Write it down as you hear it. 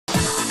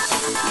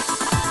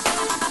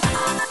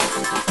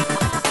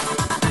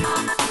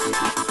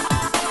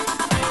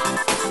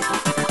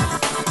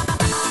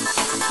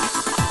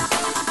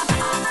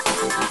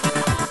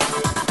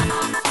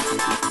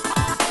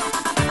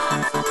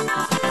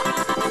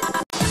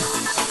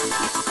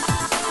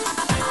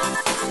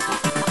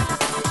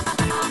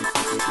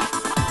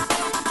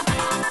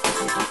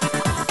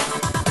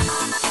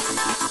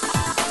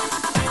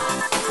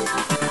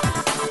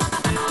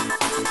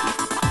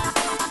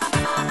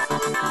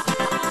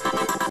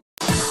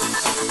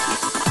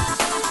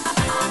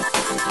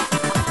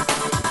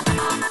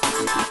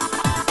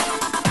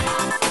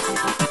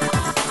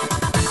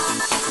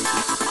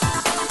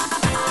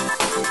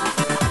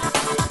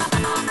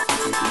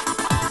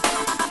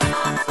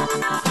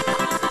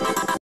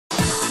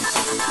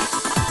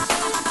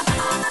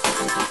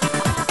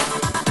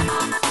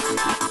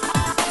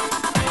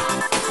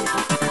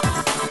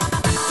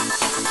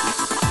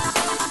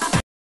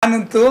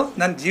ನಾನಂತೂ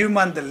ನನ್ನ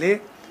ಜೀವಮಾನದಲ್ಲಿ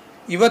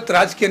ಇವತ್ತು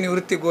ರಾಜಕೀಯ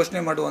ನಿವೃತ್ತಿ ಘೋಷಣೆ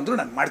ಮಾಡುವಂದ್ರು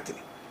ನಾನು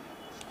ಮಾಡ್ತೀನಿ.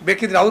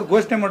 ಬೇಕಿದ್ರೆ ಅವ್ರು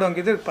ಘೋಷಣೆ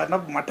ಮಾಡುವಂಗಿದ್ರೆ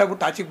ಮಠ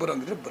ಬಿಟ್ಟು ಆಚೆಗೆ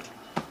ಬರೋಂಗಿದ್ರೆ ಬರಲಿ.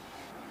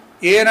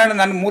 ಏನಣ್ಣ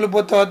ನನ್ನ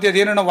ಮೂಲಭೂತವಾದಿ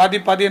ಅದೇನೋ ವಾದಿ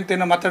ಪಾದಿ ಅಂತ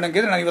ಏನೋ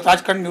ಮಾತಾಡೋಂಗಿದ್ರೆ ನಾನು ಇವತ್ತು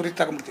ರಾಜಕಾರಣ ನಿವೃತ್ತಿ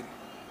ತಗೊಂಡ್ಬಿಡ್ತೀನಿ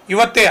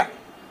ಇವತ್ತೇ.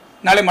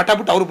 ನಾಳೆ ಮಠ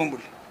ಬಿಟ್ಟು ಅವರು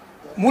ಬಂದ್ಬಿಡ್ಲಿ.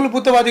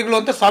 ಮೂಲಭೂತವಾದಿಗಳು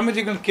ಅಂತ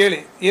ಸ್ವಾಮೀಜಿಗಳನ್ನ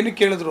ಕೇಳಿ ಏನಕ್ಕೆ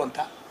ಕೇಳಿದ್ರು ಅಂತ.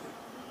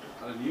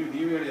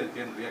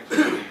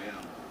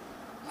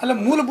 ಅಲ್ಲ,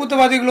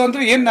 ಮೂಲಭೂತವಾದಿಗಳು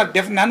ಅಂದರೆ ಏನು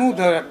ನಾನು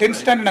 10th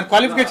ಸ್ಟ್ಯಾಂಡರ್ಡ್, ನನ್ನ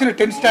ಕ್ವಾಲಿಫಿಕೇಶನ್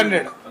 10th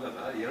ಸ್ಟ್ಯಾಂಡರ್ಡ್.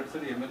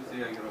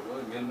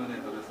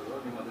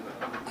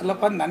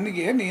 ಅಲ್ಲಪ್ಪ,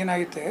 ನನಗೆ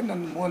ಏನಾಗುತ್ತೆ,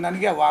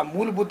 ನನಗೆ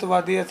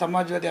ಮೂಲಭೂತವಾದಿ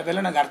ಸಮಾಜವಾದಿ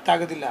ಅವೆಲ್ಲ ನನಗೆ ಅರ್ಥ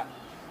ಆಗೋದಿಲ್ಲ.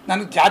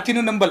 ನನಗೆ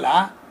ಜಾತಿನೂ ನಂಬಲ್ಲ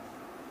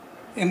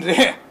ಏನ್ರಿ.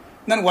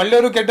 ನನಗೆ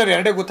ಒಳ್ಳೆಯವರು ಕೆಟ್ಟರು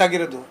ಎರಡೇ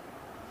ಗೊತ್ತಾಗಿರೋದು.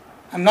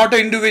 I am not a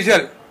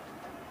individual.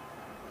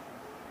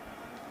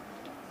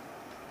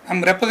 I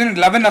am represent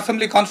 11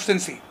 assembly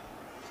constituency.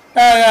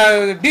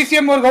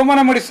 DCM ಅವ್ರಿಗೆ ಅವಮಾನ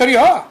ಮಾಡಿ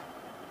ಸರಿಯೋ?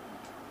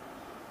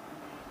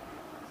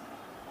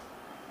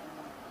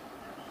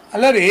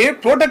 ಅಲ್ಲ ರೀ,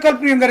 ಪ್ರೋಟೋಕಾಲ್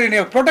ಹಂಗಾರಿ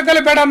ನೀವು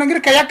ಪ್ರೋಟೋಕಾಲೇ ಬೇಡ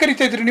ಅನ್ನೋಂಗಿದ್ರೆ ಕೈಯಾಗ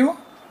ಕರಿತಾ ಇದ್ರಿ ನೀವು.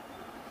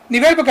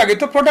 ನೀವು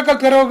ಹೇಳ್ಬೇಕಾಗಿತ್ತು ಪ್ರೋಟೋಕಾಲ್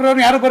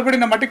ತೆರವುಗ್ರವ್ರು ಯಾರು ಬರಬೇಡಿ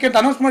ನಮ್ಮ ಮಠಕ್ಕೆ ಅಂತ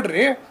ಅನೌನ್ಸ್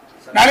ಮಾಡ್ರಿ.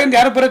 ನಾಳೆಯಿಂದ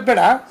ಯಾರು ಬರೋದು ಬೇಡ.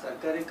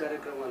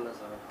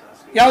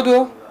 ಯಾವುದು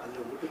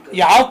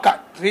ಯಾವ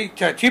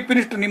ಚೀಫ್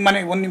ಮಿನಿಸ್ಟರ್ ನಿಮ್ಮ ಮನೆ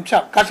ಒಂದು ನಿಮಿಷ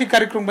ಖಾಸಗಿ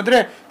ಕಾರ್ಯಕ್ರಮ ಬಂದರೆ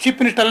ಚೀಫ್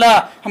ಮಿನಿಸ್ಟರ್ ಅಲ್ಲ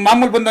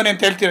ಮಾಮೂಲು ಬಂದವನೇ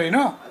ಅಂತ ಹೇಳ್ತೀರ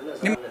ಏನು?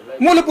 ನಿಮ್ಮ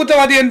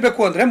ಮೂಲಭೂತವಾದಿ ಏನು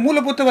ಬೇಕು ಅಂದರೆ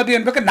ಮೂಲಭೂತವಾದಿ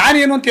ಏನು ಬೇಕು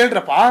ನಾನೇನು ಅಂತ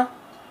ಹೇಳ್ರಪ್ಪ.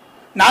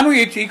 ನಾನು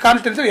ಈ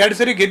ಕಾನ್ಸ್ಟಿಟ್ಯೂನ್ಸಿ 2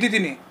 ಸರಿ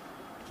ಗೆದ್ದಿದ್ದೀನಿ.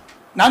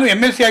 ನಾನು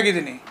MLC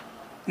ಆಗಿದ್ದೀನಿ.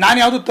 ನಾನು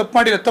ಯಾವುದು ತಪ್ಪು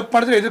ಮಾಡಿಲ್ಲ. ತಪ್ಪು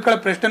ಮಾಡಿದ್ರೆ ಎದುರ್ಕೊಳ್ಳೋ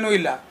ಪ್ರಶ್ನೆನೂ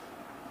ಇಲ್ಲ.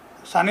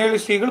 ಸನೇಳಿ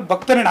ಶ್ರೀಗಳು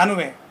ಭಕ್ತನೇ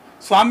ನಾನುವೇ.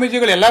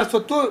 ಸ್ವಾಮೀಜಿಗಳು ಎಲ್ಲರ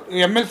ಸೊತ್ತು,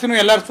 MLCನೂ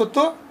ಎಲ್ಲರ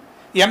ಸೊತ್ತು,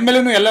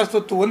 MLAನೂ ಎಲ್ಲರ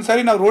ಸೊತ್ತು. ಒಂದು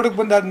ಸಾರಿ ನಾವು ರೋಡಿಗೆ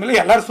ಬಂದಾದ್ಮೇಲೆ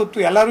ಎಲ್ಲರ ಸೊತ್ತು,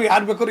 ಎಲ್ಲರೂ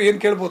ಯಾರು ಬೇಕಾದ್ರೂ ಏನು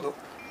ಕೇಳ್ಬೋದು.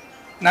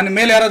 ನನ್ನ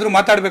ಮೇಲೆ ಯಾರಾದರೂ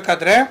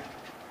ಮಾತಾಡಬೇಕಾದ್ರೆ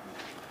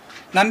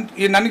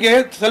ನನಗೆ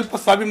ಸ್ವಲ್ಪ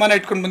ಸ್ವಾಭಿಮಾನ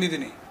ಇಟ್ಕೊಂಡು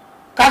ಬಂದಿದ್ದೀನಿ.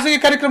 ಖಾಸಗಿ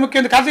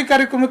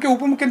ಕಾರ್ಯಕ್ರಮಕ್ಕೆ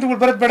ಉಪಮುಖ್ಯಮಂತ್ರಿಗಳು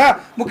ಬರೋದು ಬೇಡ,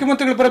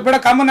 ಮುಖ್ಯಮಂತ್ರಿಗಳು ಬರೋದು ಬೇಡ,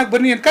 ಕಾಮನ್ ಆಗಿ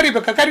ಬನ್ನಿ ಅಂತ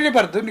ಕರಿಬೇಕಾ?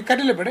 ಕರೀಲೇಬಾರ್ದು. ನೀವು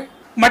ಕರೀಲೇಬೇಡ.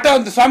 ಮಠ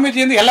ಒಂದು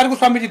ಸ್ವಾಮೀಜಿ ಅಂದರೆ ಎಲ್ಲರಿಗೂ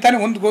ಸ್ವಾಮೀಜಿ ತಾನೆ.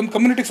 ಒಂದು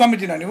ಕಮ್ಯುನಿಟಿಗೆ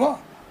ಸ್ವಾಮೀಜಿನ ನೀವು?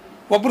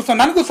 ಒಬ್ಬರು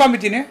ನನಗೂ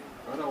ಸ್ವಾಮೀಜಿನೇ.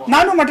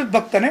 ನಾನು ಮಠದ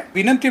ಭಕ್ತನೇ.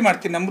 ವಿನಂತಿ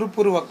ಮಾಡ್ತೀನಿ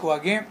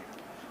ನಮ್ರಪೂರ್ವಕವಾಗಿ,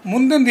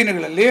 ಮುಂದಿನ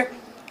ದಿನಗಳಲ್ಲಿ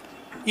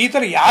ಈ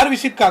ಥರ ಯಾರ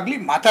ವಿಷಯಕ್ಕಾಗಲಿ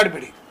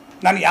ಮಾತಾಡಬೇಡಿ.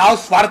 ನಾನು ಯಾವ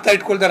ಸ್ವಾರ್ಥ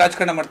ಇಟ್ಕೊಳ್ದೆ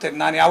ರಾಜಕಾರಣ ಮಾಡ್ತೇನೆ.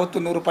 ನಾನು ಯಾವತ್ತೂ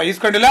 100 ರೂಪಾಯಿ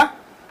ಇಸ್ಕೊಂಡಿಲ್ಲ,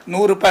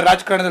 100 ರೂಪಾಯಿ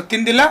ರಾಜಕಾರಣದಲ್ಲಿ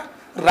ತಿಂದಿಲ್ಲ.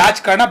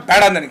 ರಾಜಕಾರಣ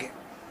ಬೇಡ ನನಗೆ.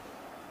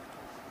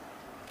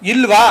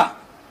 ಇಲ್ವಾ?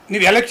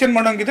 ನೀವು ಎಲೆಕ್ಷನ್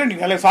ಮಾಡೋಂಗಿದ್ರೆ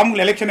ನೀವು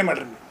ಸ್ವಾಮಿಗಳು ಎಲೆಕ್ಷನ್ನೇ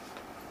ಮಾಡ್ರಿ.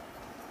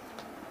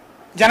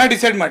 ಜನ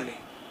ಡಿಸೈಡ್ ಮಾಡಲಿ.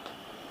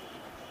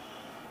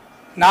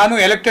 ನಾನು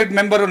ಎಲೆಕ್ಟೆಡ್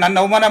ಮೆಂಬರು. ನನ್ನ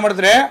ಅವಮಾನ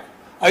ಮಾಡಿದ್ರೆ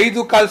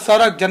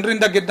 5,400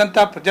 ಜನರಿಂದ ಗೆದ್ದಂಥ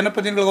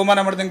ಜನಪ್ರತಿನಿಧಿಗಳು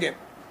ಅವಮಾನ ಮಾಡ್ದಂಗೆ.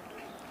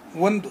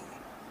 ಒಂದು.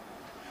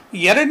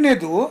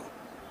 ಎರಡನೇದು,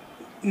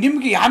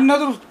 ನಿಮ್ಗೆ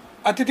ಯಾರನ್ನಾದ್ರೂ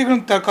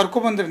ಅತಿಥಿಗಳನ್ನ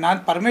ಕರ್ಕೊಬಂದ್ರೆ, ನಾನು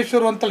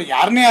ಪರಮೇಶ್ವರು ಅಂತಲ್ಲ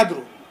ಯಾರನ್ನೇ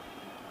ಆದರೂ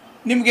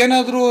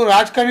ನಿಮ್ಗೇನಾದರೂ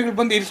ರಾಜಕಾರಣಿಗಳು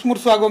ಬಂದು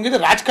ಇರಿಸ್ಮುರ್ಸು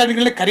ಆಗೋಂಗಿದ್ರೆ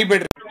ರಾಜಕಾರಣಿಗಳನ್ನೇ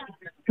ಕರಿಬೇಡ್ರಿ.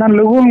 ನಾನು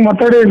ಲಘು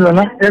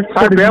ಮಾತಾಡಿಲ್ವಲ್ಲ,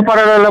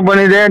 ಪೇಪರಲ್ಲೆಲ್ಲ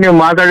ಬಂದಿದೆ, ನೀವು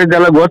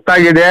ಮಾತಾಡಿದ್ದೆಲ್ಲ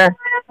ಗೊತ್ತಾಗಿದೆ.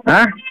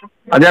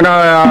 ಅದೇನೋ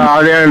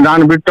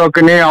ನಾನು ಬಿಟ್ಟು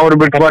ಹೋಗ್ತೀನಿ, ಅವ್ರು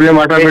ಬಿಟ್ಟು ಬರ್ಲಿ,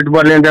 ಮಠ ಬಿಟ್ಟು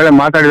ಬರ್ಲಿ ಅಂತ ಹೇಳಿ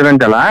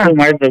ಮಾತಾಡಿದ್ರಂತೆಲ್ಲ.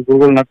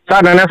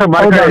 ಸರ್, ನನ್ನ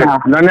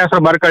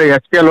ಹೆಸರು ಬರ್ಕೊಳ್ಳಿ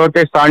SK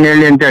ಲೋಕೇಶ್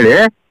ಸಾಣಿಹಳ್ಳಿ ಅಂತೇಳಿ.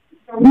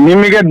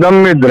 ನಿಮಗೆ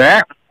ದಮ್ಮಿದ್ರೆ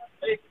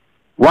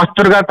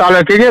ಹೊಸದುರ್ಗ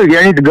ತಾಲೂಕಿಗೆ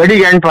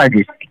ಗಡಿಗೆ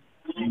ಎಂಟ್ರಾಗಿ.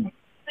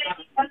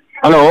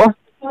 ಹಲೋ,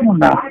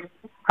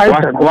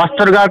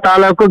 ಹೊಸದುರ್ಗ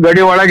ತಾಲೂಕು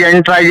ಗಡಿ ಒಳಗೆ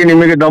ಎಂಟ್ರಾಗಿ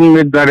ನಿಮಗೆ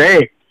ದಮ್ಮಿದ್ದಾರೆ.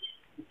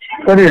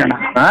 ಸರಿ ಅಣ್ಣ.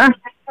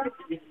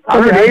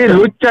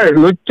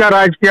 ಲುಚ್ಚ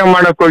ರಾಜಕೀಯ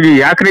ಮಾಡಕ್ ಹೋಗಿ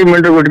ಯಾಕ್ರಿ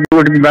ಮಿಂಡ್ರು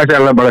ಗುಟ್ಟಿ ಭಾಷೆ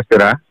ಎಲ್ಲ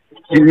ಬಳಸ್ತೀರಾ?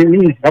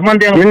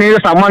 ಸಂಬಂಧ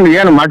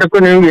ಏನು? ಮಠಕ್ಕೂ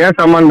ನಿಮ್ಗೆ ಏನ್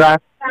ಸಂಬಂಧ?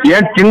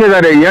 ಏನ್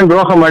ತಿಂದಿದ್ದಾರೆ? ಏನ್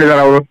ದ್ರೋಹ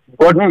ಮಾಡಿದಾರೆ ಅವರು?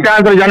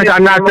 ಕೋಟ್ಯಾಂತರ ಜನಕ್ಕೆ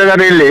ಅನ್ನ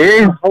ಹಾಕ್ತಿದಾರೆ. ಇಲ್ಲಿ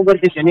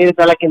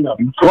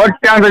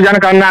ಕೋಟ್ಯಾಂತರ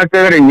ಜನಕ್ಕೆ ಅನ್ನ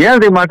ಹಾಕ್ತಿದಾರೆ.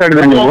 ಏನ್ರಿ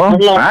ಮಾತಾಡಿದ್ರಿ ನೀವು?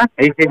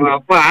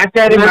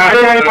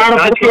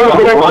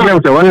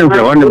 ಒಂದ್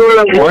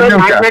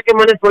ನಿಮಿಷ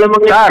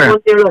ಸರ್.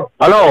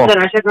 ಹಲೋ,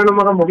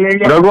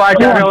 ರಘು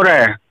ಆಚಾರ್ಯ ಅವರೇ,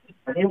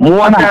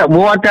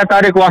 30ನೇ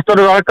ತಾರೀಕು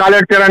ಹೊಸದುರ್ಗ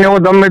ಕಾಲಿಡ್ತೀರಾ ನೀವು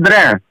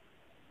ದಮ್ಮಿದ್ರೆ?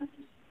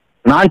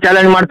 ನಾನ್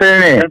ಚಾಲೆಂಜ್ ಮಾಡ್ತಾ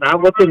ಇದೀನಿ.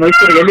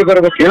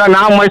 ಇಲ್ಲ,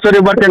 ನಾವು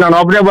ಮೈಸೂರಿಗೆ ಬರ್ತೀನಿ. ನಾನು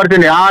ಒಬ್ಬನೇ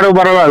ಬರ್ತೀನಿ, ಯಾರು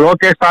ಬರಲ್ಲ.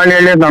 ಲೋಕೇಶ್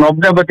ಸಾಣಿಹಳ್ಳಿ ನಾನು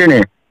ಒಬ್ಬನೇ ಬರ್ತೀನಿ.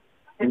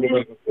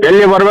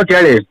 ಎಲ್ಲಿ ಬರ್ಬೇಕು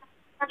ಹೇಳಿ?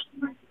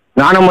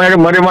 ನಾನು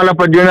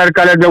ಮರಿಮಲ್ಲಪ್ಪ ಜೂನಿಯರ್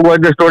ಕಾಲೇಜ್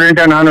ಓದಿದ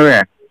ಸ್ಟೂಡೆಂಟೇ ನಾನುವೇ.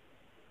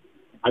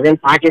 ಅದೇನ್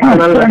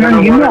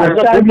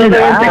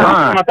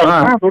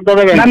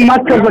ನನ್ನ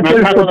ಮಾತು ಸ್ವಲ್ಪ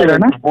ಕೇಳಿಸ್ಕೊತೀರಾ?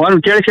 ಒಂದು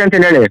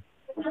ಕೇಳಿಸ್ಕೊಂತೀನಿ ಹೇಳಿ.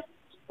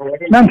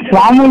 ನನ್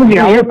ಸ್ವಾಮಿಗೆ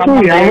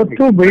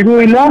ಯಾವತ್ತು ಬೈದು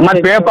ಇಲ್ಲ.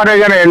 ಮತ್ತೆ ಪೇಪರ್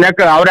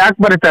ಅವ್ರು ಯಾಕೆ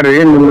ಬರೀತಾರ್ರಿ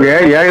ನಿಮ್ಗೆ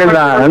ಹೇಳಿಲ್ಲ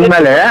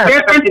ಅಂದ್ಮೇಲೆ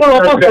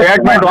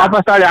ಸ್ಟೇಟ್ಮೆಂಟ್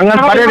ವಾಪಸ್ ಆಗಿ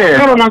ಹಂಗಂತ ಬರೀರಿ.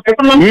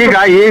 ಈಗ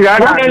ಈಗ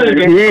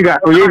ಈಗ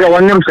ಈಗ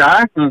ಒಂದ್ ನಿಮಿಷ,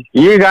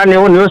 ಈಗ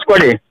ನೀವು ನ್ಯೂಸ್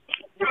ಕೊಡಿ,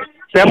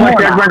 ಪೇಪರ್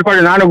ಸ್ಟೇಟ್ಮೆಂಟ್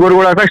ಕೊಡಿ. ನಾನು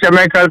ಗುರುಗಳ ಹತ್ರ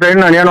ಕ್ಷಮೆ ಕೇಳ್ತಾ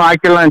ಇದ್ದೀನಿ, ನಾನೇನು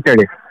ಹಾಕಿಲ್ಲ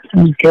ಅಂತೇಳಿ.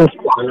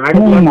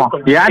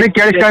 ಯಾರಿಗೆ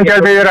ಕೇಳಿಸ್ಕೊಂತ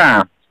ಹೇಳ್ತಾ ಇದೀರಾ?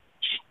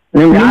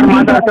 ನಿಮ್ಗೆ ಯಾರು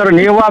ಮಾತಾಡ್ತಾರೋ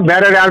ನೀವ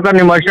ಬೇರೆ ಯಾರ್ತಾರ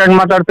ನಿಮ್ಮ ಅಸಿಸ್ಟೆಂಟ್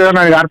ಮಾತಾಡ್ತಿದಾರೆ?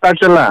 ನನಗೆ ಅರ್ಥ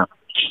ಆಗ್ತಿಲ್ಲ.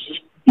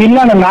 ಇಲ್ಲ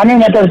ನಾನೇ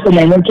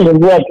ಮಾತಾಡ್ತೀನಿ.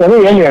 ರಘುವಾಚಾರ್ಯ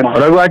ಹೇಳಿ.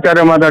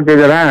 ರಘುವಾಚಾರ್ಯ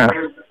ಮಾತಾಡ್ತಿದ್ದೀರಾ?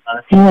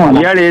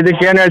 ಹೇಳಿ,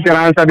 ಇದಕ್ಕೆ ಏನ್ ಹೇಳ್ತೀರಾ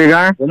ಆನ್ಸರ್? ಈಗ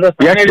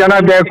ಎಷ್ಟು ಜನ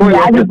ಬೇಕು,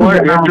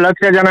 ಎಷ್ಟು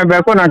ಲಕ್ಷ ಜನ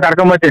ಬೇಕು, ನಾನು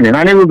ಕರ್ಕೊಂಬತ್ತೀನಿ.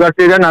 ನನಗೂ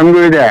ಗೊತ್ತಿದೆ,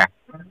 ನಮಗೂ ಇದೆ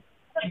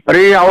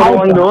ರೀ. ಅವರು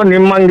ಒಂದು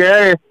ನಿಮ್ಮಂಗೆ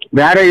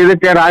ಬೇರೆ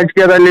ಇದಕ್ಕೆ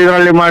ರಾಜಕೀಯದಲ್ಲಿ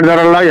ಇದರಲ್ಲಿ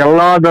ಮಾಡಿದಾರಲ್ಲ,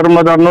 ಎಲ್ಲಾ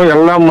ಧರ್ಮದವ್ರನ್ನು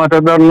ಎಲ್ಲಾ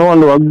ಮತದವ್ರನ್ನು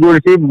ಒಂದು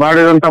ಒಗ್ಗೂಡಿಸಿ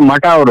ಮಾಡಿದಂತ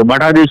ಮಠ ಅವರು,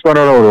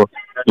 ಮಠಾಧೀಶ್ವರರವರು.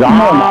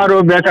 ಯಾರು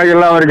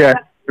ಬೇಕಾಗಿಲ್ಲ ಅವ್ರಿಗೆ.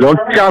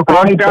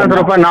 ಕೋಟ್ಯಾಂತರ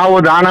ರೂಪಾಯಿ ನಾವು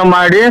ದಾನ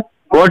ಮಾಡಿ,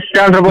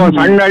 ಕೋಟ್ಯಾಂತರ ರೂಪಾಯಿ ಒಂದು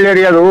ಸಣ್ಣ ಹಳ್ಳಿ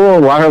ರೀ ಅದು,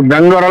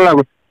 ಬೆಂಗಳೂರಲ್ಲ,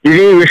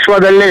 ಇಡೀ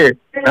ವಿಶ್ವದಲ್ಲಿ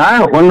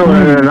ಒಂದು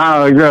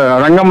ಇದು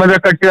ರಂಗಮಂದಿರ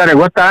ಕಟ್ಟಿದ್ದಾರೆ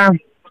ಗೊತ್ತಾ?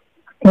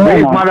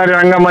 ಮಾದರಿ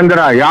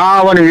ರಂಗಮಂದಿರ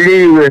ಯಾವನು ಇಡೀ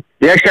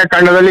ಏಷ್ಯಾ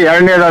ಖಂಡದಲ್ಲಿ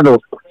ಎರಡನೇದದು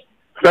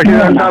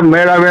ಕಟ್ಟಿದಂತ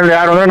ಮೇಧಾವಿ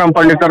ಯಾರು ಅಂದ್ರೆ ನಮ್ಮ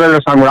ಪಂಡಿತರಾಜ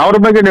ಸ್ವಾಮಿಗಳು. ಅವ್ರ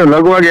ಬಗ್ಗೆ ನೀವು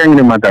ಲಘುವಾಗಿ ಹೆಂಗ್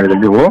ನೀವು ಮಾತಾಡಿದ್ರಿ?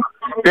 ನೀವು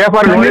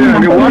ಪೇಪರ್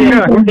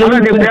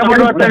ನೀವು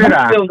ಪೇಪರ್ ಓದ್ತಾ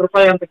ಇದ್ದೀರಾ?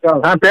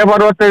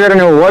 ಪೇಪರ್ ಓದ್ತಾ ಇದ್ದೀರಾ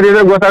ನೀವು?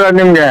 ಓದಿದ್ರೆ ಗೊತ್ತಾಗದು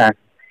ನಿಮ್ಗೆ.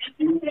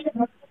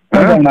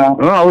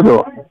 ಹೌದು,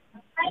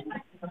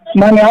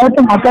 ನಾನು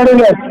ಯಾವತ್ತೂ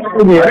ಮಾತಾಡಿಲ್ಲ.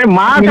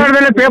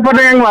 ಮಾತಾಡ್ದಲ್ಲಿ ಪೇಪರ್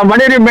ಹೆಂಗ್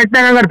ಮನೇರಿ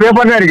ಮೆಟ್ಟಾಗ ಹಂಗಾರೆ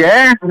ಪೇಪರ್ನವ್ರಿಗೆ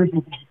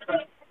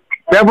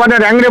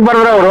ಹೆಂಗ್ರಿ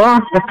ಬರ್ದ್ರ ಅವರು?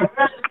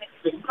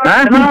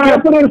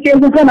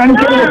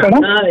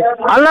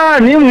 ಅಲ್ಲ,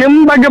 ನೀವು ನಿಮ್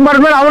ಬಗ್ಗೆ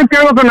ಬರ್ದ್ರೆ ಅವ್ರು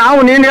ಕೇಳ್ಬೇಕು. ನಾವು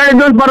ನೀನ್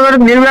ಹೇಳಿದ್ದು ಬರ್ದ್ರೆ,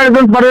 ನೀವ್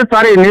ಹೇಳಿದ್ದು ಬರ್ದ್ರೆ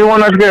ಸಾರಿ, ನೀವು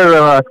ಅನ್ನೋದಕ್ಕೆ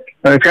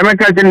ಕ್ಷಮೆ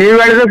ಕೇಳ್ತೀನಿ. ನೀವ್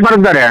ಹೇಳಿದ್ದಕ್ಕೆ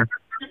ಬರ್ತಾರೆ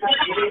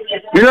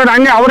ಇಲ್ಲ,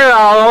 ಹಂಗೆ ಅವ್ರ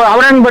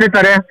ಹೆಂಗ್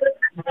ಬರೀತಾರೆ?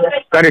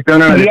 ಸರಿ,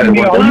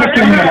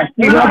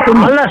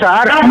 ಅಲ್ಲ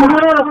ಸರ್.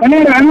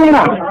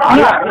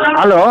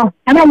 ಹಲೋ,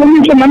 ಒಂದ್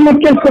ನಿಮಿಷ ನನ್ನ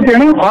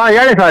ಕೇಳಿಸ್ಕೊತೀನಿ.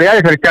 ಹೇಳಿ ಸರ್,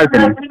 ಹೇಳಿ ಸರ್,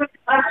 ಕೇಳ್ತೀನಿ.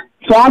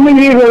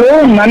 ಸ್ವಾಮೀಜಿಗಳು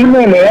ನನ್ನ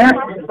ಮೇಲೆ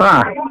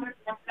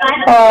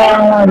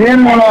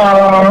ಅದೇನು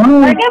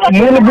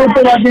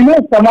ಮೂಲಭೂತವಾದಿನೋ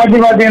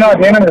ಸಮಾಜವಾದಿನೋ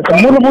ಅದೇನಂದ್ರೆ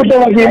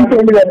ಮೂಲಭೂತವಾದಿ ಅಂತ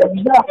ಹೇಳಿದ್ದಾರೆ.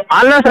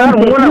 ಅಲ್ಲ ಸರ್,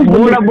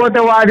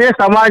 ಮೂಲಭೂತವಾದಿ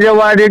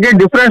ಸಮಾಜವಾದಿಗೆ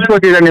ಡಿಫ್ರೆನ್ಸ್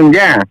ಗೊತ್ತಿದೆ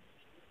ನಿಮ್ಗೆ?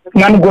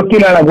 ನನ್ಗೆ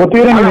ಗೊತ್ತಿಲ್ಲ.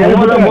 ಗೊತ್ತಿದ್ರೆ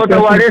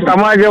ಮೂಲಭೂತವಾದಿ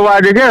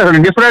ಸಮಾಜವಾದಿಗೆ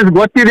ಡಿಫ್ರೆನ್ಸ್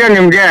ಗೊತ್ತಿದೆ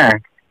ನಿಮ್ಗೆ?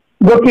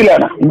 ಗೊತ್ತಿಲ್ಲ.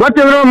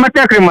 ಗೊತ್ತಿದ್ರು ಮತ್ತೆ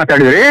ಯಾಕ್ರಿ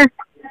ಮಾತಾಡಿದ್ರಿ?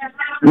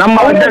 ನಮ್ಮ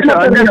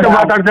ಅಧ್ಯಕ್ಷ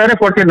ಮಾತಾಡ್ತಾರೆ,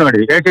 ಕೊಡ್ತೀನಿ ನೋಡಿ.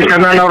 ಕೆ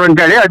ಚಂದ್ರಣ್ಣ ಅವ್ರು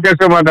ಅಂತೇಳಿ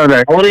ಅಧ್ಯಕ್ಷ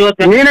ಮಾತಾಡ್ತಾರೆ.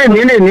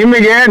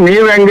 ನಿಮಗೆ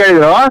ನೀವ್ ಹೆಂಗ್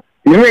ಹೇಳಿದ್ರು,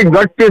 ನಿಮಗೆ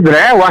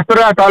ಗೊತ್ತಿದ್ರೆ ವಸ್ತ್ರ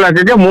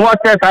ಸವಲತ್ತಿಗೆ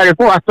 30ನೇ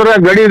ತಾರೀಕು ವಸ್ತ್ರದ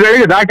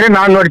ಗಡಿಗಳಿಗೆ ದಾಟಿ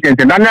ನಾನು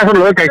ನೋಡ್ಕೊಂತೀನಿ. ನನ್ನ ಹೆಸರು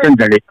ಲೋಕೇಶ್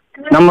ಅಂತೇಳಿ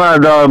ನಮ್ಮ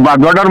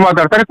ದೊಡ್ಡವ್ರು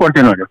ಮಾತಾಡ್ತಾರೆ,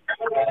 ಕೊಡ್ತೀನಿ ನೋಡಿ.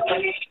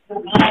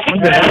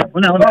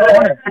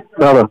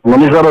 ಸರ್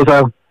ನಮಸ್ಕಾರ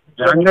ಸರ್.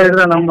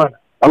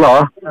 ಹಲೋ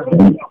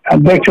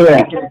ಅಧ್ಯಕ್ಷರೇ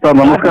ಸರ್,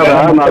 ನಮಸ್ಕಾರ.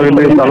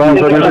 ನಾವಿಲ್ಲಿ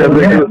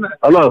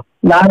ಹಲೋ,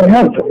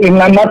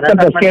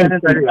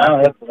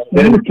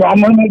 ನನ್ನ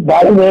ಸ್ವಾಮಿ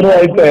ಬಾಳ ಬೇರೆ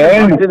ಐತೆ.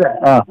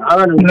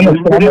 ಅಲ್ಲ,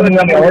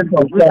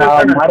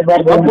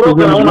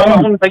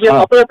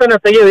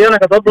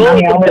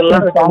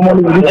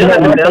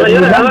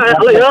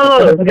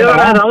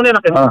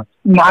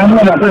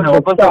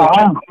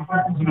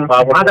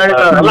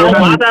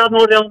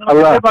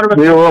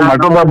 ನೀವು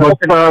ಮಠದ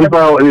ಭಕ್ತ ಅಂತ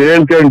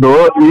ಹೇಳ್ಕೊಂಡು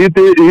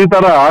ಈ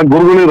ತರ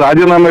ಗುರುಗಳಿಗೆ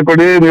ರಾಜೀನಾಮೆ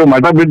ಕೊಡಿ, ನೀವು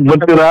ಮಠ ಬಿಟ್ಟು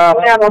ಬರ್ತೀರಾ,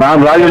 ನಾನ್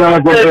ರಾಜೀನಾಮೆ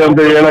ಕೊಡ್ತೀವಿ ಅಂತ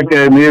ಹೇಳಕ್ಕೆ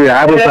ನೀವು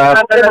ಯಾರು ಸರ್?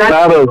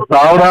 ಸರ್,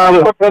 ಸಾವಿರಾರು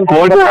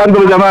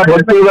ಕೋಟ್ಯಾಂತರ ಜನ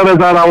ಬರ್ತಿದ್ದಾರೆ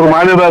ಸರ್, ಅವ್ರು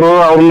ಮಾಡಿದಾರು,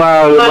 ಅವ್ರನ್ನ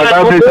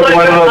ಮಠಾಧೀಶರು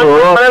ಮಾಡಿದಾರು.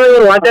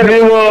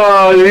 ನೀವು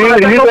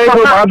ಈ ಟೈಪ್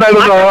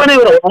ಮಾತಾಡಿದ್ರು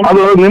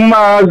ಅದು ನಿಮ್ಮ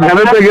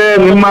ಘನತೆಗೆ,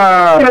 ನಿಮ್ಮ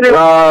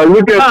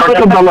ಇದಕ್ಕೆ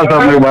ಪಕ್ಕದಲ್ಲ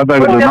ಸರ್ ನೀವು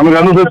ಮಾತಾಡಿದ್ರು. ನಮ್ಗೆ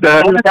ಅನಿಸುತ್ತೆ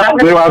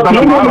ನೀವು ಆ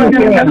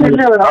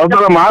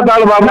ಥರ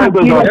ಮಾತಾಡಬಾರ್ದು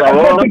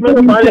ತಾವು.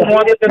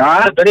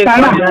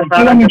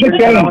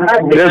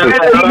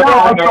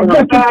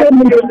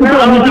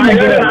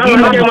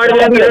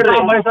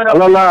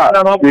 ಅಲ್ಲಲ್ಲ,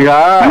 ಈಗ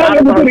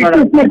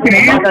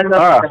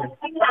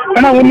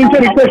ಒಂದ್ ನಿಮಿಷ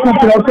ರಿಕ್ವೆಸ್ಟ್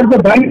ಮಾಡ್ತೀನಿ. ಅವ್ರು ಸ್ವಲ್ಪ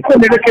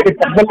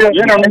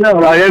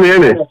ಹೇಳಿ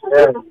ಹೇಳಿ.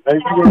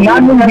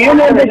 ನಾನು ನಿಮ್ಗೆ ಏನ್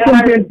ಹೇಳ್ಬೇಕು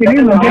ಅಂತ ಹೇಳ್ತೀನಿ.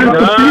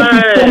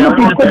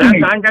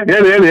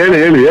 ಹೇಳಿ ಹೇಳಿ ಹೇಳಿ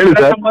ಹೇಳಿ ಹೇಳಿ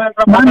ಸರ್.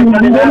 ನಾನು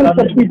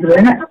ತಪ್ಪಿದ್ರೆ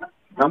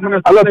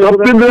ಅಲ್ಲ,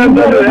 ತಪ್ಪಿದ್ರೆ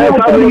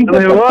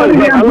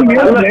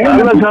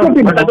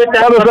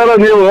ಸರ್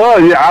ನೀವು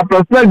ಆ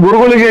ಪ್ರಶ್ನೆ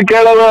ಗುರುಗಳಿಗೆ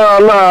ಕೇಳೋದು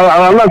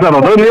ಅಲ್ಲ ಸರ್.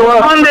 ಅದು ನೀವು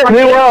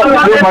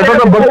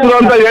ಮಠದ ಭಕ್ತರು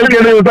ಅಂತ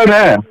ಹೇಳ್ಕೊಂಡಿದ್ದೀವಿ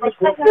ತಾನೆ.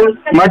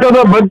 ಮಠದ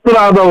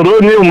ಭಕ್ತರಾದವರು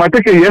ನೀವು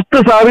ಮಠಕ್ಕೆ ಎಷ್ಟು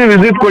ಸಾರಿ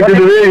ವಿಸಿಟ್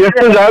ಕೊಟ್ಟಿದ್ದೀರಿ,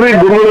 ಎಷ್ಟು ಸಾರಿ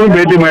ಗುರುಗಳನ್ನು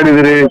ಭೇಟಿ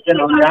ಮಾಡಿದಿರಿ,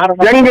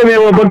 ಹೆಂಗೆ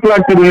ನೀವು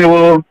ಭಕ್ತರಾಗ್ತೀರಿ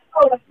ನೀವು?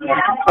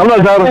 ಅಲ್ಲ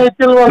ಸರ್,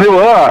 ನೀವು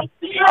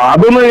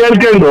ಅದನ್ನು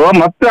ಹೇಳ್ಕೊಂಡು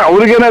ಮತ್ತೆ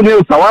ಅವ್ರಿಗೇನ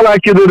ನೀವು ಸವಾಲು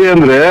ಹಾಕಿದ್ದೀರಿ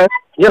ಅಂದ್ರೆ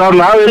ಸರ್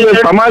ನಾವಿಲ್ಲಿ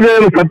ಸಮಾಜ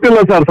ಏನು ಸತ್ತಿಲ್ಲ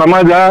ಸರ್.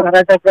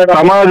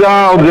 ಸಮಾಜ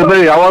ಅವ್ರ ಜೊತೆ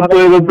ಯಾವತ್ತೂ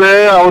ಇರುತ್ತೆ.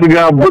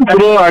 ಅವ್ರಿಗೆ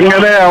ಭಕ್ತರು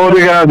ಹಂಗೇನೆ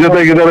ಅವ್ರಿಗೆ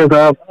ಜೊತೆಗಿದ್ದಾರೆ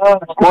ಸರ್.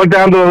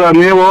 ಕೋಟ್ಯಾಂತರ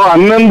ನೀವು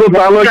 11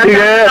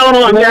 ತಾಲೂಕಿಗೆ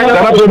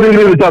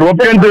ಜನಪ್ರತಿನಿಧಿ ಸರ್,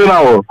 ಒಪ್ಕೊಂತೀವಿ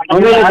ನಾವು.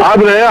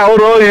 ಆದ್ರೆ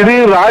ಅವರು ಇಡೀ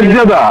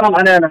ರಾಜ್ಯದ,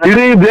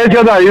 ಇಡೀ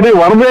ದೇಶದ, ಇಡೀ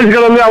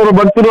ಹೊರದೇಶಗಳಲ್ಲಿ ಅವ್ರ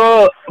ಭಕ್ತರು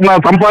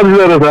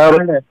ಸಂಪಾದಿಸಿದ್ದಾರೆ ಸರ್.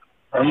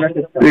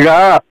 ಈಗ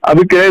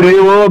ಅದಕ್ಕೆ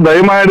ನೀವು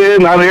ದಯಮಾಡಿ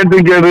ನಾನು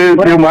ಹೇಳ್ತೀನಿ ಕೇಳ್ರಿ,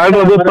 ನೀವು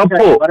ಮಾಡಿರೋದು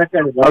ತಪ್ಪು.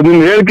 ಅದನ್ನ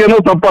ಹೇಳಿಕೆನೂ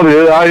ತಪ್ಪದು.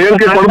 ಆ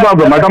ಹೇಳಿಕೆ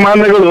ಕೊಡ್ಬಾರ್ದು.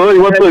 ಮಠಮಾನ್ಯಗಳು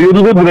ಇವತ್ತು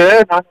ಇಲ್ದಿದ್ರೆ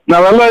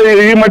ನಾವೆಲ್ಲ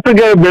ಈ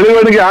ಮಟ್ಟಕ್ಕೆ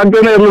ಬೆಳವಣಿಗೆ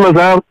ಆಗ್ತಾನೆ ಇರ್ಲಿಲ್ಲ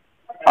ಸರ್.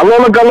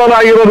 ಅಲ್ಲೋಲ ಕಲ್ಲೋಲ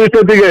ಆಗಿರೋದು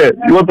ಇಷ್ಟೊತ್ತಿಗೆ.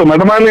 ಇವತ್ತು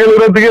ಮಠಮಾನ್ಯಗಳು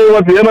ಇರೋತ್ತಿಗೆ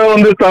ಇವತ್ತು ಏನೋ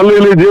ಒಂದಿಷ್ಟು ಅಲ್ಲಿ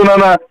ಇಲ್ಲಿ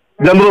ಜೀವನನ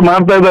ಜನರು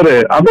ಮಾಡ್ತಾ ಇದ್ದಾರೆ.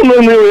 ಅದನ್ನು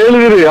ನೀವು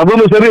ಹೇಳಿದಿರಿ,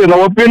 ಅದನ್ನು ಸರಿ,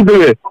 ನಾವು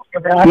ಒಪ್ಕೊಂತೀವಿ.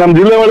 ನಮ್ಮ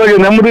ಜಿಲ್ಲೆ ಒಳಗೆ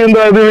ನೆಮ್ಮದಿಯಿಂದ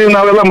ಇದೀವಿ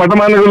ನಾವೆಲ್ಲ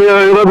ಮಠಮಾನ್ಯಗಳು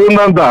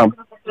ಇರೋದ್ರಿಂದ ಅಂತ.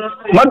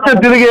 ಮತ್ತೆ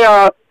ತಿರುಗಿ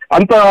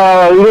ಅಂತ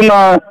ಇದನ್ನ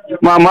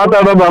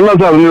ಮಾತಾಡೋದು ಅಲ್ಲ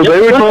ಸರ್. ನೀವು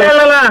ದಯವಿಟ್ಟು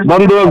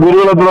ಬಂದು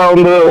ಗುರುಗಳ ಹತ್ರ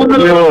ಒಂದು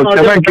ನೀವು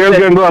ಚೆನ್ನಾಗಿ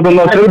ಕೇಳ್ಕೊಂಡು ಅದನ್ನ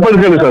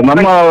ಸರಿಪಡಿಸ್ಕೊಳ್ಳಿ ಸರ್.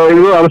 ನಮ್ಮ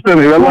ಇದು ಅಷ್ಟೇ.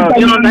 ನೀವೆಲ್ಲ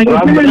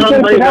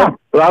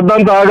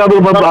ರಾದ್ದಾಂತ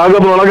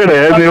ಆಗೋದ್ರ ಒಳಗಡೆ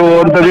ನೀವು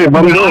ಒಂದ್ಸರಿ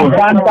ಬಂದು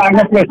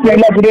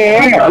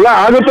ಅಲ್ಲ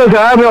ಆಗುತ್ತೆ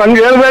ಸರ್. ನೀವು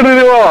ಹಂಗೆ ಹೇಳ್ಬೇಡ್ರಿ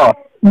ನೀವು.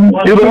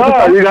 ಇದು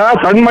ಈಗ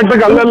ಸಣ್ಣ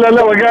ಮಟ್ಟಕ್ಕೆ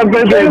ಅಲ್ಲಲ್ಲೇ ಹೊಗೆ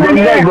ಆಗ್ತೈತೆ,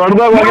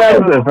 ದೊಡ್ಡದಾಗ ಹೊಗೆ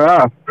ಆಗುತ್ತೆ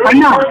ಸರ್.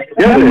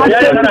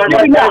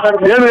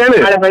 ಹೇಳಿ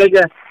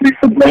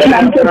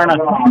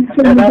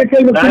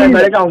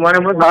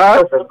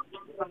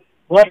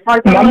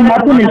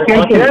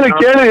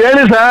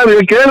ಹೇಳಿ ಸರ್.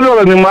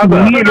 ಕೇಳಿದ್ರಲ್ಲ ನಿಮ್ಮ ಮಾತು.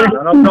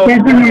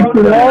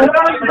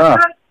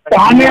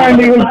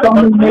 ಸ್ವಾಮಿಹಳ್ಳಿಗಳ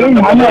ಸ್ವಾಮಿ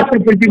ನಾನು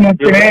ಅಷ್ಟಪಟ್ಟಿ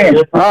ಮಾಡ್ತೇನೆ.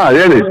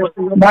 ಹೇಳಿ.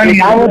 ನಾನು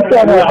ಯಾವತ್ತೂ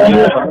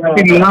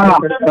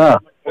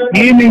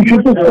ಈ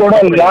ನಿಮಿಷಕ್ಕೂ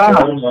ಕೊಡಲ್ಲ.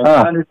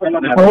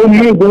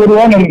 ಅವ್ರಿಗೆ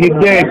ಗೌರವ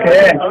ನಮ್ಗಿದ್ದೇ ಐತೆ.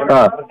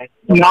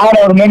 ನಾನು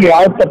ಅವ್ರ ಮೇಲೆ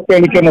ಯಾವ ತಪ್ಪು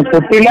ಹೇಳಿಕೆನೂ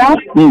ಕೊಟ್ಟಿಲ್ಲ,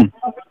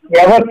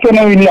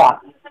 ವ್ಯವಸ್ಥೆನೂ ಇಲ್ಲ.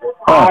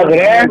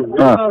 ಆದ್ರೆ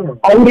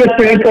ಅವ್ರ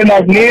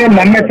ತಿಳ್ಕೊಂಡಾಗ್ಲಿ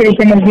ನನ್ನ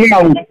ತಿಳ್ಕೊಂಡಾಗ್ಲಿ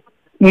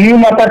ನೀವು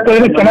ಮಾತಾಡ್ತಾ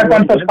ಇದ್ರೆ ಚೆನ್ನಾಗ್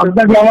ಕಾಣ್ತ.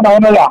 ಪಕ್ಕದಾಗ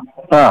ಅವನಲ್ಲ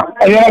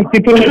ಅದೇನೋ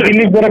ಚಿತ್ರದುರ್ಗ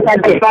ಜಿಲ್ಲೆಗೆ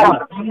ಬರಕ್ಕಾಗ್ತದೆ.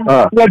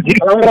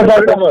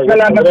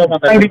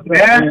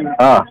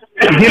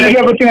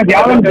 ಜಿಲ್ಲೆಗೆ ಬರ್ತೀನಿ ಅದು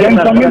ಯಾವ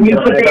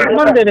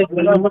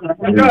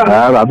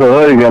ಅದು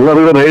ಈಗ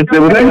ಎಲ್ಲರಿಗೂ ರೈಟ್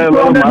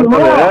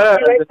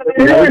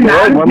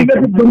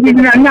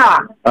ಬಂದಿದ್ದೀನಿ ಅಣ್ಣ.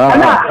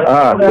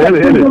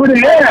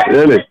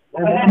 ಹೇಳಿ.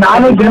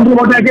 ನಾನು ಜನರು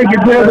ಓಟ್ ಹಾಕಿ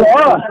ಗೆದ್ದಿರೋದು.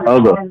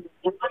 ಹೌದು.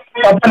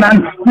 ಪಾಪ ನಾನು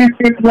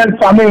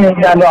ಸ್ವಾಮಿ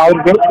ನಾನು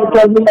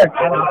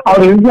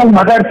ಅವ್ರ ಇದ್ರಲ್ಲಿ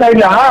ಮಾತಾಡ್ತಾ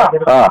ಇಲ್ಲ.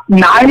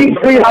 ನಾಯಿ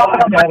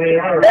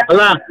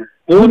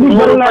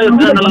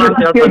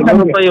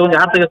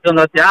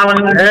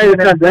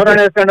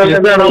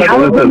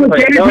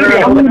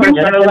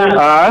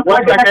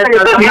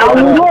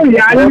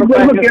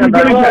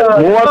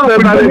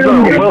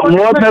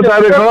ಮೂವತ್ತನೇ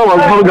ತಾರೀಕು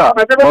ಹೊಸದುರ್ಗ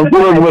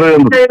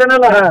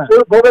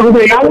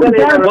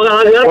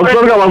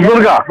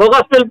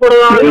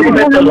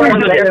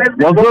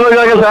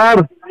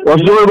ಸರ್.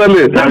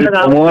 ಹೊಸದುರ್ಗದಲ್ಲಿ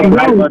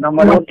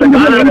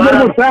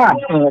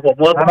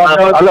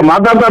ಅಲ್ಲ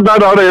ಮಾತಾಡ್ತಾ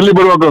ಇದ್ದಾರೆ ಅವ್ರು ಎಲ್ಲಿ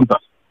ಬರ್ಬೇಕು ಅಂತ.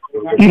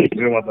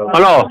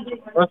 ಹಲೋ,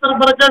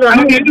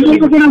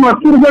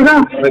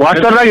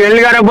 ಹೊಸದುರ್ಗ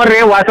ಎಲ್ಲಿಗಾರ ಬರ್ರಿ.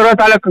 ಹೊಸದುರ್ಗ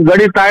ತಾಲೂಕು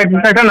ಗಡಿ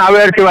ತಕ್ಷಣ ನಾವೇ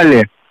ಇರ್ತೀವಿ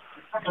ಅಲ್ಲಿ.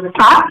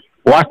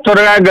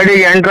 ಹೊಸದುರ್ಗ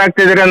ಗಡಿಗೆ ಎಂಟ್ರ್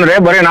ಆಗ್ತಿದ್ರಿ ಅಂದ್ರೆ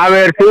ಬರೀ ನಾವೇ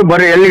ಇರ್ತೀವಿ.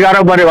 ಬರೀ ಎಲ್ಲಿಗಾರ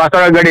ಬರ್ರಿ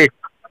ಹೊಸದುರ್ಗ ಗಡಿ.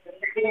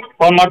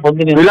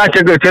 ಇಲ್ಲ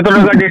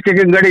ಚಿತ್ರದುರ್ಗ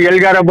ಡಿಸ್ಟಿಕ್ ಗಡಿ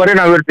ಎಲ್ಲಿಗಾರ ಬರ್ರಿ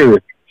ನಾವ್ ಇರ್ತೀವಿ.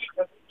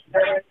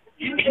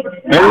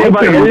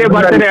 ಎಲ್ಲಿ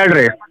ಬರ್ತೀರಿ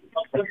ಹೇಳ್ರಿ.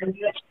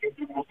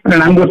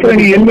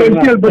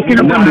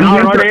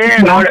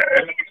 ನೋಡಿ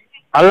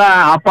ಅಲ್ಲ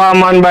ಅಪ್ಪ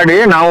ಅಮ್ಮ ಅನ್ಬೇಡಿ.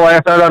 ನಾವು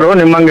ವಯಸ್ಸಾದವರು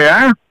ನಿಮ್ಮಂಗೆ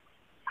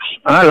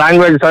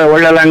ಲ್ಯಾಂಗ್ವೇಜ್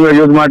ಒಳ್ಳೆ ಲ್ಯಾಂಗ್ವೇಜ್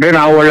ಯೂಸ್ ಮಾಡ್ರಿ.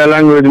 ನಾವು ಒಳ್ಳೆ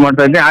ಲ್ಯಾಂಗ್ವೇಜ್ ಯೂಸ್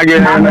ಮಾಡ್ತಾ ಇದ್ದೀನಿ. ಹಾಗೆ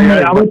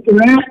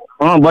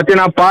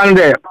ಬರ್ತೀನಪ್ಪ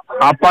ಅಂದೆ.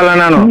 ಅಪ್ಪ ಅಲ್ಲ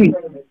ನಾನು.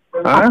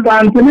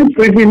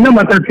 ಪ್ರೀತಿಯಿಂದ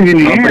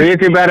ಮಾತಾಡ್ತಿದ್ದೀನಿ.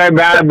 ಪ್ರೀತಿ ಬೇರೆ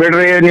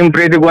ಬಿಡ್ರಿ. ನಿಮ್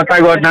ಪ್ರೀತಿ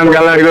ಗೊತ್ತಾಗೋತ್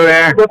ನಮ್ಗೆಲ್ಲರಿಗೂ.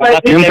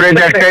 ನಿಮ್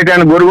ಪ್ರೀತಿ ಎಷ್ಟೈತೆ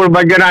ಗುರುಗಳ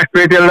ಬಗ್ಗೆ ಅಷ್ಟು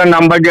ಪ್ರೀತಿ ಇಲ್ದ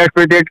ನಮ್ ಬಗ್ಗೆ ಅಷ್ಟು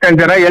ಪ್ರೀತಿ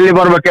ಇಟ್ಕೊಂತೀರ. ಎಲ್ಲಿ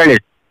ಬರ್ಬೇಕು ಹೇಳಿ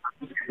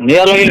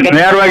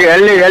ನೇರವಾಗಿ.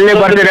 ಎಲ್ಲಿ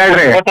ಬರ್ತೀರಿ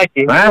ಹೇಳ್ರಿ.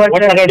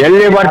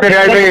 ಎಲ್ಲಿ ಬರ್ತೀರಿ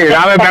ಹೇಳ್ರಿ.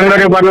 ನಾವೇ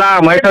ಬೆಂಗಳೂರಿಗೆ ಬರ್ಲಾ,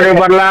 ಮೈಸೂರಿಗೆ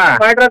ಬರ್ಲಾ,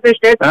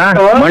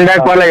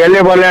 ಮಂಡ್ಯಕ್ಕೆ ಬರ್ಲಾ,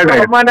 ಎಲ್ಲಿ ಬರ್ಲಾ ಹೇಳ್ರಿ.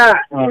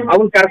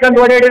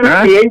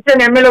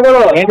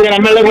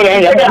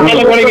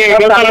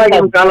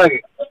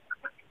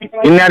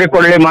 ಇನ್ಯಾರಿಗೆ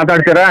ಕೊಡ್ಲಿ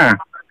ಮಾತಾಡ್ತೀರಾ?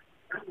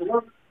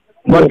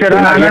 ಬರ್ತೀರಾ?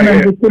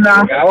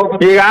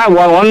 ಈಗ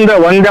ಒಂದೇ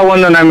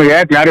ಒಂದು ನಮಗೆ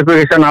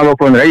ಕ್ಲಾರಿಫಿಕೇಶನ್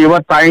ಆಗ್ಬೇಕು ಅಂದ್ರೆ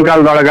ಇವತ್ತು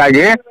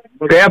ಸಾಯಂಕಾಲದೊಳಗಾಗಿ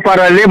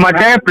ಪೇಪರ್ ಅಲ್ಲಿ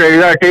ಮತ್ತೆ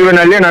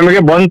ಟಿವಿನಲ್ಲಿ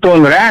ನಮಗೆ ಬಂತು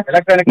ಅಂದ್ರೆ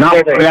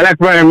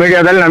ಎಲೆಕ್ಟ್ರಾನಿಕ್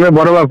ಮೀಡಿಯಾದಲ್ಲಿ ನಮಗೆ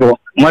ಬರಬೇಕು.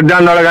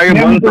 ಮಧ್ಯಾಹ್ನದೊಳಗಾಗಿ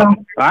ಬಂತು.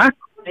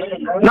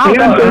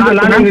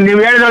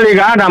 ನೀವ್ ಹೇಳಿದ್ರಲ್ಲ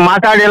ಈಗ ನಾವ್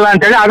ಮಾತಾಡಿಲ್ಲ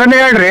ಅಂತೇಳಿ ಅದನ್ನೇ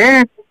ಹೇಳ್ರಿ.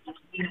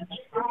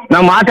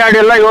 ನಾವ್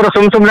ಮಾತಾಡಿಲ್ಲ, ಇವರು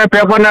ಸುಮ್ನೆ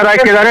ಪೇಪರ್ನಾಗ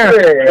ಹಾಕಿದ್ದಾರೆ,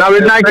 ನಾವ್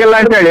ಇದನ್ನ ಹಾಕಿಲ್ಲ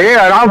ಅಂತೇಳಿ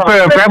ನಾವು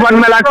ಪೇಪರ್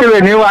ಮೇಲೆ ಹಾಕ್ತಿವಿ.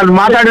 ನೀವು ಅದು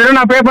ಮಾತಾಡಿದ್ರೆ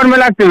ನಾವು ಪೇಪರ್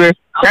ಮೇಲೆ ಹಾಕ್ತಿವಿ.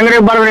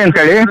 ಹೆಂಗ್ರಿಗೆ ಬರ್ರಿ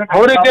ಅಂತೇಳಿ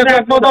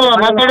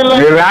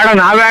ಬೇಡ.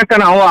 ನಾವೇ ಯಾಕೆ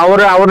ನಾವು ಅವ್ರ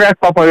ಯಾಕೆ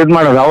ಪಾಪ ಇದ್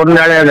ಮಾಡೋದು? ಅವ್ರನ್ನ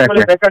ಹೇಳಿ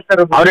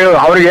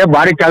ಅವ್ರಿಗೆ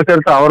ಭಾರಿ ಕೆಲಸ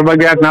ಇರ್ತಾವ. ಅವ್ರ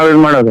ಬಗ್ಗೆ ಯಾಕೆ ನಾವ್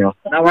ಇದ್ ಮಾಡೋದು?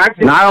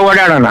 ನಾವೇ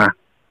ಓಡಾಡೋಣ.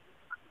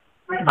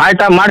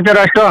 ಆಯ್ತಾ?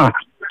 ಮಾಡ್ತೀರಾ ಅಷ್ಟು?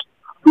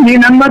 ಈ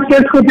ನಮ್ಮ ಮಾತು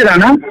ಕೇಳಿಸ್ಕೊತೀರಾ?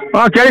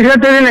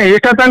 ಕೇಳಿಸ್ಕೊತಿದ್ದೀನಿ.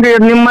 ಇಷ್ಟ ತನಕ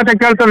ನಿಮ್ಮ ಮತ್ತೆ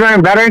ಕೇಳ್ತಾರೆ,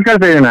 ಬೇರೆ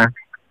ಕೇಳ್ತಾ ಇದೀನ.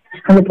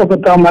 ಸ್ವಲ್ಪ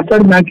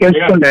ಮಾತಾಡಿ ನಾನು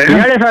ಕೇಳಿಸ್ಕೊಂಡೆ.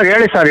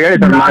 ಹೇಳಿ ಸರ್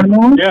ನಾನು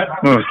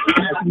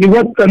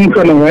ಇವತ್ತು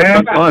ತನಕನೂ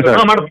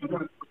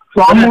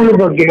ಸ್ವಾಮಿಗಳ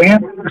ಬಗ್ಗೆ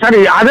ಸರ್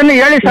ಅದನ್ನ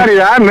ಹೇಳಿ ಸರ್.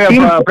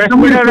 ಈಗ ಪ್ರೆಸ್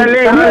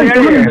ಮೀಡಿಯಾದಲ್ಲಿ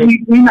ಹೇಳಿ.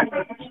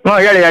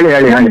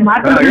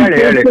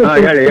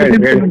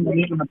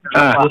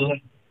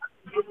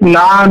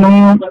 ನಾನು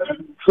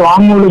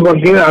ಸ್ವಾಮಿಗಳ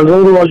ಬಗ್ಗೆ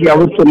ಅಗೌರವವಾಗಿ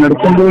ಯಾವತ್ತೂ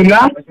ನಡ್ಕೊಂಡು ಇಲ್ಲ,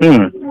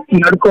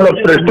 ನಡ್ಕೊಳ್ಳೋ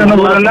ಪ್ರಶ್ನೆ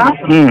ಬರಲ್ಲ.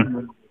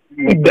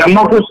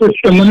 ಡೆಮೋಕ್ರಸಿ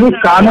ಸಿಸ್ಟಮ್ ಅಲ್ಲಿ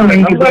ಕಾನೂನು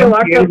ಹೆಂಗಿದೆ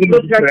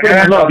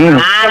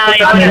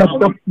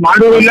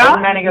ಮಾಡುವಿಲ್ಲ,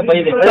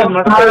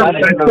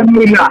 ಪ್ರಶ್ನೆ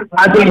ಇಲ್ಲ.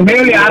 ಅದ್ರ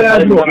ಮೇಲೆ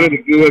ಯಾರಾದ್ರೂ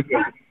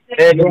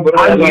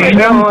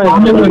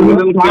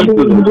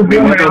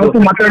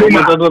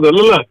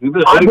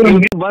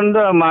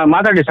ಬಂದು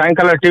ಮಾತಾಡಿ,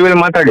 ಸಾಯಂಕಾಲ ಟಿವಿಲಿ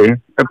ಮಾತಾಡಿ,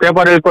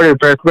 ಪೇಪರ್ ಕೊಡಿ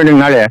ಪ್ರೆಸ್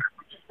ಮೀಟಿಂಗ್ ನಾಳೆ.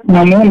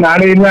 ನಾನು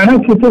ನಾಳೆ ಇಲ್ಲ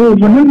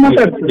ಚಿತ್ರದುರ್ಗ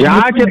ಮಾತಾಡ್ತೀನಿ.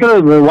 ಯಾವ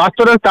ಚಿತ್ರದುರ್ಗ?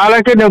 ವಾಸ್ತುರ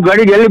ತಾಲೂಕೆ ನೀವು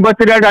ಗಡಿಗೆ ಎಲ್ಲಿ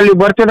ಬರ್ತೀರಿ ಅಲ್ಲಿ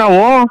ಬರ್ತೀವಿ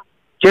ನಾವು.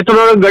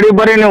 ಚಿತ್ರದುರ್ಗ ಗಡಿ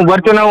ಬರ್ರಿ, ನೀವು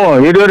ಬರ್ತೀವಿ ನಾವು.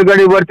 ಹಿರಿಯೂರು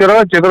ಗಡಿ ಬರ್ತಿರೋ,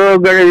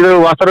 ಚಿತ್ರದುರ್ಗ ಗಡಿ ಇದು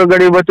ವಾಸ್ತುರ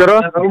ಗಡಿ ಬರ್ತಿರೋ,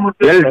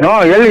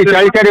 ಎಲ್ಲಿ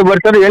ಚಳಿಕಾರಿ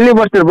ಬರ್ತಿರೋ, ಎಲ್ಲಿ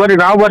ಬರ್ತೀರಿ ಬರ್ರಿ,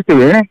 ನಾವು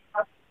ಬರ್ತೀವಿ.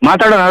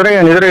 ಮಾತಾಡೋಣ ಅದ್ರಾಗ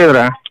ಏನು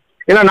ಇದ್ರ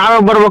ಇಲ್ಲ ನಾವೇ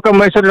ಬರ್ಬೇಕು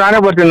ಮೈಸೂರು. ನಾನೇ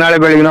ಬರ್ತೀನಿ ನಾಳೆ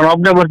ಬೆಳಿಗ್ಗೆ, ನಾನು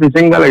ಒಬ್ಬನೇ ಬರ್ತೀನಿ,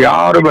 ಸಿಂಗಲ್,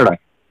 ಯಾರು ಬೇಡ.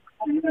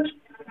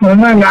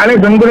 ನಾಳೆ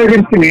ಬೆಂಗಳೂರಿಗೆ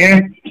ಇರ್ತೀನಿ.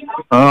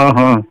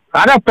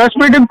 ಅದೇ ಪ್ರೆಸ್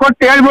ಮೀಟಿಂಗ್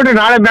ಕೊಟ್ಟು ಹೇಳ್ಬಿಟ್ರಿ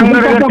ನಾಳೆ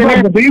ಬೆಂಗಳೂರಿಗೆ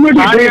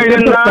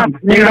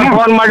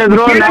ಫೋನ್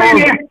ಮಾಡಿದ್ರು.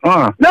 ಹೇಳಿ.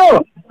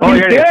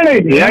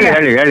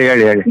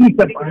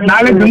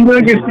 ನಾಳೆ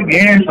ಬೆಂಗಳೂರಿಗೆ ಇರ್ತೀನಿ.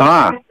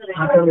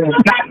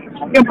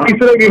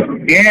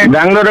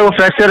 ಬೆಂಗಳೂರಿಗೆ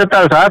ಫ್ರೆಶ್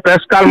ಇರುತ್ತಲ್ಲ ಸರ್,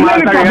 ಪ್ರೆಸ್ ಕಾಲ್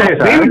ಮಾಡ್ತಾರೆ ಹೇಳಿ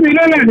ಸರ್.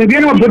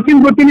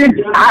 ಬರ್ತೀನಿ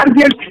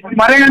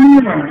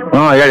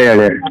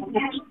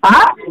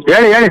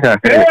ಹೇಳಿ ಸರ್.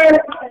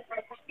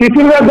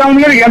 ಚಿತ್ರದುರ್ಗ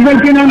ದಾವಣಗೆರೆ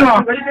MLC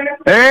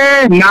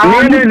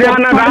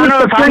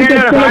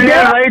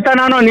ರೈತ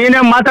ನಾನು,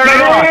 ನೀನೇ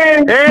ಮಾತಾಡೋದು.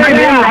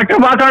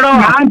 ಮಾತಾಡೋ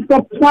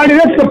ತಪ್ಪು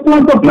ಮಾಡಿದ್ರೆ ತಪ್ಪು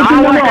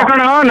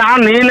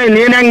ನಾನು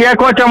ನೀನ್ ಹೆಂಗ್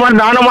ಏಕೋಚ ಮಾಡಿ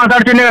ನಾನು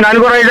ಮಾತಾಡ್ತೀನಿ.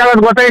 ನನಗೂ ರೈತ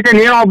ಆಗೋದು ಗೊತ್ತೈತೆ,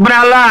 ನೀನು ಒಬ್ಬನೇ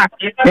ಅಲ್ಲ,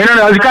 ನೀನು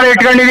ಅಧಿಕಾರ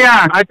ಇಟ್ಕೊಂಡಿದ್ಯಾ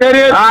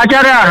ಆಚಾರ್ಯ.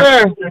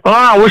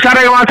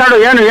 ಹುಷಾರಾಗಿ ಮಾತಾಡು.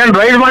 ಏನ್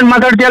ರೈಸ್ ಮಾಡಿ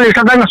ಮಾತಾಡ್ತೀಯಲ್ಲ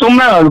ಇಷ್ಟೊತ್ತಂಗ,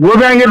 ಸುಮ್ಮನೆ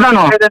ಗೂಬೆ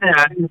ಹಂಗಿದ್ದಾನು.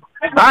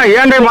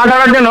 ಏನ್ರಿ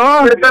ಮಾತಾಡೋದೇನು?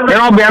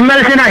 ಏನೊಬ್ಬ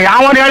MLC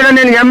ಯಾವನ್ ಹೇಳ್ದೆ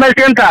ನಿನ್ಗೆ MLC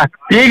ಅಂತ?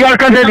 ಈಗ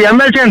ಹೇಳ್ಕೊಂತಿದ್ದಿ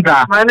MLC ಅಂತ?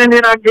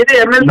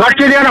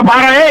 ಬರ್ತಿದ್ಯಾನ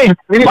ಬಾರ,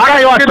 ಬಾರ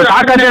ಇವತ್ತು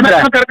ಸಾಕಂತಿದ್ರೆ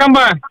ಕರ್ಕೊಂಬ.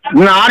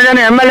 6 ಜನ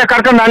MLA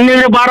ಕರ್ಕೊಂಡು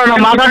ನನ್ನ ಬಾರ,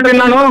 ನಾವು ಮಾತಾಡ್ತೀನಿ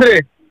ನಾನು.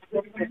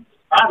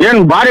 ಏನ್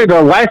ಬಾರಿ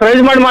ವಾಯ್ಸ್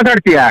ರೈಸ್ ಮಾಡಿ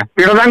ಮಾತಾಡ್ತೀಯ?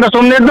 ಇರೋದಂಗ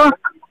ಸುಮ್ಮನಿದ್ದು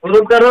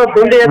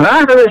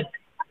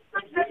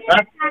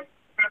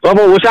ಒಬ್ಬ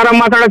ಹುಷಾರಾಗಿ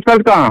ಮಾತಾಡೋದು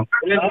ಕಲ್ತ್ಕೊ.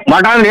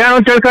 ಮಠ ಅಂದ್ರೆ ಏನು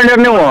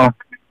ತಿಳ್ಕೊಂಡಿರಿ ನೀವು?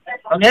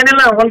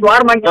 ಏನಿಲ್ಲ, ಒಂದ್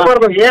ವಾರ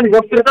ಮಂಕಿಬಾರ್ದು. ಏನ್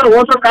ಗೊತ್ತಿರ್ತಾರ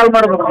ಓಸರ್ ಕಾಲ್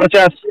ಮಾಡ್ಬೇಕು.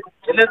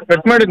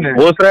 ಕಟ್ ಮಾಡಿದ್ನಿ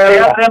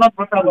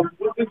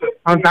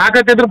ಅವ್ನು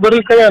ತಾಕತ್ತಿದ್ರು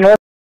ಬರ್ಲಿ ಕೈ.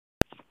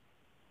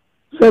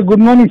 Sir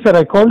good morning sir,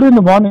 I called in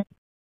the morning.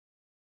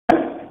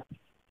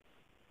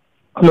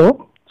 Hello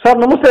sir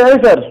ನಮಸ್ತೆ, ಹೇಳಿ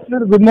sir.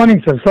 Sir good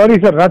morning sir. Sorry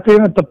sir, ರಾತ್ರಿ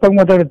ಏನೋ ತಪ್ಪಾಗಿ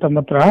ಮಾತಾಡಿತ್ತು ತಮ್ಮ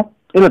ಹತ್ರ.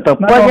 ಇಲ್ಲ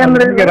ತಪ್ಪಾಗಿ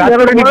ಅಂದ್ರೆ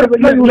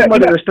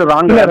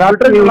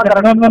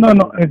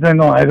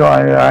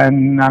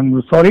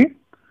ಸಾರಿ.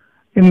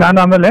 ನಾನು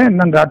ಆಮೇಲೆ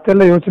ನಾನು ರಾತ್ರಿ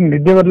ಎಲ್ಲ ಯೋಚನೆ,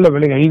 ನಿದ್ದೆ ಬರಲ್ಲ.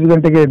 ಬೆಳಿಗ್ಗೆ 5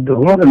 ಗಂಟೆಗೆ ಎದ್ದು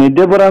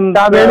ನಿದ್ದೆ ಬರ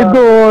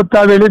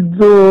ತಾವ್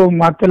ಹೇಳಿದ್ದು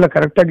ಮಾತೆಲ್ಲ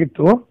ಕರೆಕ್ಟ್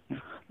ಆಗಿತ್ತು.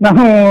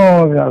 ನಾನು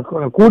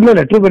ಕೂಡಲೇ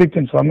ಲೆಟರ್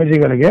ಬರೀತೀನಿ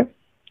ಸ್ವಾಮೀಜಿಗಳಿಗೆ.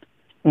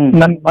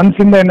 ನನ್ನ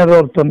ಮನಸ್ಸಿಂದ ಏನಾದ್ರು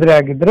ಅವ್ರಿಗೆ ತೊಂದರೆ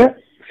ಆಗಿದ್ರೆ.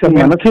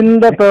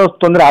 ಮನಸ್ಸಿಂದ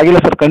ತೊಂದರೆ ಆಗಿಲ್ಲ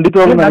ಸರ್,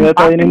 ಖಂಡಿತವಾಗ್ಲೂ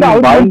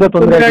ಬಾಯಿಂದ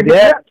ತೊಂದರೆ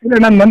ಆಗಿದೆ.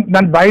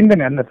 ನನ್ನ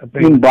ಬಾಯಿಂದನೇ ಅಲ್ಲ ಸರ್,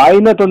 ನಿಮ್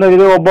ಬಾಯಿಂದ ತೊಂದರೆ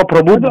ಆಗಿದೆ. ಒಬ್ಬ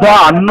ಪ್ರಬುದ್ಧ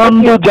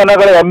 11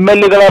 ಜನಗಳ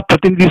MLA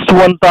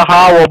ಪ್ರತಿನಿಧಿಸುವಂತಹ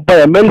ಒಬ್ಬ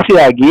MLC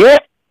ಆಗಿ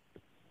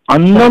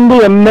 11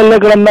 MLA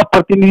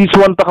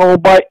ಪ್ರತಿನಿಧಿಸುವಂತಹ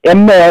ಒಬ್ಬ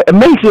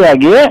MLC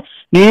ಆಗಿ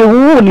ನೀವು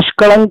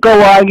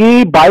ನಿಷ್ಕಳಂಕವಾಗಿ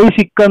ಬಾಯಿ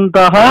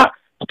ಸಿಕ್ಕಂತಹ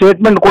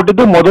ಸ್ಟೇಟ್ಮೆಂಟ್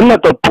ಕೊಟ್ಟಿದ್ದು ಮೊದಲನೇ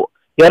ತಪ್ಪು.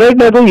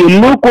 ಎರಡನೇದು,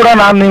 ಎಲ್ಲೂ ಕೂಡ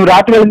ನೀವು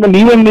ರಾತ್ರಿಗಳಿಂದ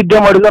ನೀವೇನು ನಿದ್ದೆ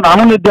ಮಾಡಿಲ್ಲ,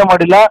 ನಾನು ನಿದ್ದೆ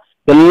ಮಾಡಿಲ್ಲ.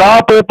 ಎಲ್ಲಾ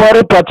ಪೇಪರ್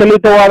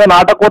ಪ್ರಚಲಿತವಾದ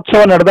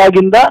ನಾಟಕೋತ್ಸವ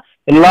ನಡೆದಾಗಿಂದ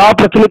ಎಲ್ಲಾ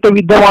ಪ್ರಚಲಿತ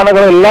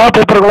ವಿದ್ಯಮಾನಗಳ ಎಲ್ಲಾ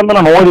ಪೇಪರ್ಗಳನ್ನು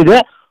ನಾನು ಓದಿದೆ.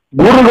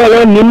 ಗುರುಗಳೇ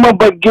ನಿಮ್ಮ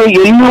ಬಗ್ಗೆ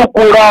ಎಲ್ಲೂ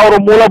ಕೂಡ ಅವರು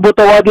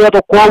ಮೂಲಭೂತವಾದಿ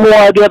ಅಥವಾ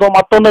ಕೋಮುವಾದಿ ಅಥವಾ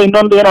ಮತ್ತೊಂದು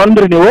ಇನ್ನೊಂದು ಏನೋ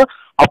ಅಂದ್ರಿ ನೀವು,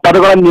 ಆ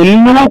ಪದಗಳನ್ನು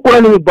ಎಲ್ಲೂ ಕೂಡ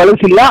ನೀವು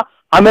ಬಳಸಿಲ್ಲ.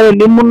 ಆಮೇಲೆ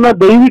ನಿಮ್ಮನ್ನ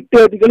ದಯವಿಟ್ಟು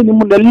ಅಧಿಕಾರಿ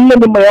ನಿಮ್ಮನ್ನೆಲ್ಲ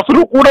ನಿಮ್ಮ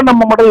ಹೆಸರು ಕೂಡ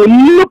ನಮ್ಮ ಮಠ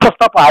ಎಲ್ಲೂ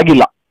ಪ್ರಸ್ತಾಪ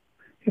ಆಗಿಲ್ಲ.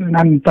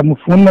 ನಾನು ತಮಗೆ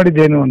ಫೋನ್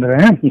ಮಾಡಿದ್ದೇನು ಅಂದ್ರೆ,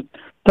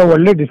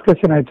 ಒಳ್ಳೆ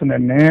ಡಿಸ್ಕಷನ್ ಆಯ್ತು,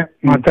 ನೆನ್ನೆ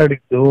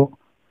ಮಾತಾಡಿದ್ದು.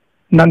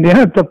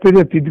 ನಂದೇನೋ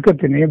ತಪ್ಪಿದೆ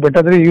ತಿದ್ಕೋತೀನಿ. ಬಟ್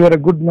ಆದ್ರೆ you are A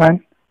good man.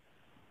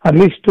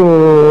 At least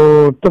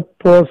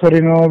ತಪ್ಪು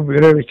ಸರಿನೋ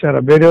ಬೇರೆ ವಿಚಾರ.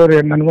 ಬೇರೆಯವ್ರು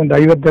ನನಗೊಂದು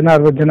 50 ಜನ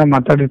 60 ಜನ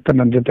ಮಾತಾಡಿರ್ತಾರೆ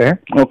ನನ್ನ ಜೊತೆ.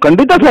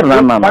 ಖಂಡಿತ ಸರ್.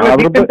 ಅಲ್ಲ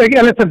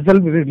ಸರ್,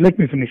 ಸ್ವಲ್ಪ let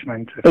me finish my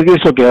answer.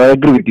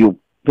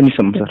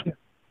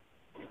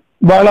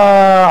 ಬಹಳ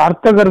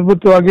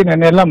ಅರ್ಥಗರ್ಭಿತವಾಗಿ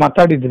ನೆನ್ನೆಲ್ಲ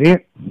ಮಾತಾಡಿದ್ರಿ.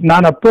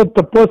 ನಾನು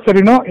ತಪ್ಪೋ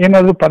ಸರಿನೋ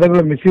ಏನಾದ್ರು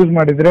ಪದಗಳು ಮಿಸ್ಯೂಸ್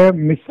ಮಾಡಿದ್ರೆ,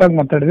 ಮಿಸ್ ಆಗಿ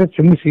ಮಾತಾಡಿದ್ರೆ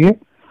ಕ್ಷಮಿಸಿ.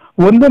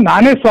 ಒಂದು,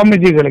 ನಾನೇ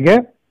ಸ್ವಾಮೀಜಿಗಳಿಗೆ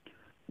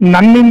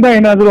ನನ್ನಿಂದ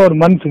ಏನಾದ್ರು ಅವ್ರ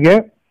ಮನ್ಸಿಗೆ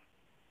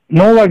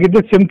ನೋವಾಗಿದ್ದು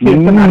ಕ್ಷಮಿಸಿ.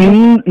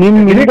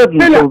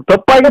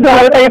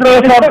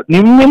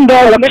 ನಿಮ್ಮಿಂದ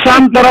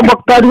ಲಕ್ಷಾಂತರ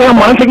ಭಕ್ತಾದಿಗಳ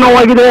ಮನಸ್ಸಿಗೆ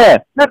ನೋವಾಗಿದೆ.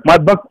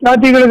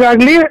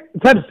 ಭಕ್ತಾದಿಗಳಿಗಾಗ್ಲಿ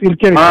ಸರ್,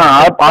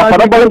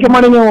 ಪದ ಬಳಕೆ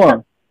ಮಾಡಿ ನೀವು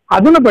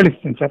ಅದನ್ನು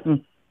ಬಳಸ್ತೀನಿ ಸರ್.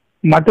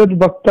 ಮಠದ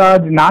ಭಕ್ತ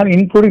ನಾನು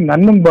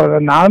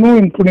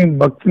ಇನ್ಕ್ಲೂಡಿಂಗ್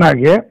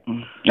ಭಕ್ತನಾಗೆ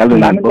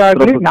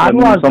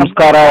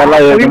ಸಂಸ್ಕಾರ ಎಲ್ಲ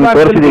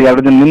ತೋರಿಸಿದೀವಿ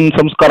 2 ದಿನ. ನಿಮ್ಮ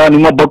ಸಂಸ್ಕಾರ,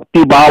 ನಿಮ್ಮ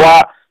ಭಕ್ತಿ ಭಾವ,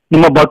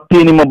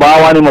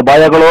 ನಿಮ್ಮ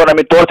ಭಯಗಳು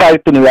ನಮಗೆ ತೋರ್ತಾ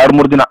ಇತ್ತು ನೀವು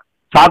 2-3 ದಿನ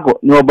ಸಾಕು.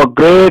 ನೀವೊಬ್ಬ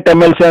ಗ್ರೇಟ್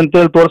MLC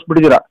ಅಂತೇಳಿ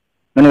ತೋರಿಸ್ಬಿಟ್ಟಿದ್ದೀರಾ.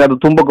 ನನಗೆ ಅದು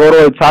ತುಂಬಾ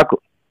ಗೌರವ ಐತೆ, ಸಾಕು.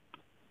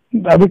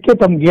 ಅದಕ್ಕೆ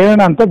ತಮ್ಗೆ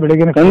ಹೇಳೋಣ ಅಂತ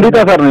ಬೆಳಿಗ್ಗೆ. ಖಂಡಿತ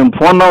ಸರ್, ನಿಮ್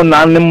ಫೋನ್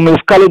ನಾನು ನಿಮ್ಮ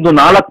ಮಿಸ್ ಕಾಲ್ ಇದ್ದು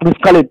 4 ಮಿಸ್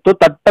ಕಾಲ್ ಇತ್ತು,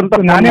 ತಟ್ಟಂತ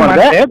ನಾನೇ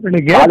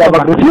ಬೆಳಿಗ್ಗೆ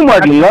ರಿಸೀವ್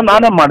ಮಾಡ್ಲಿಲ್ಲ,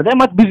 ನಾನೇ ಮಾಡಿದೆ.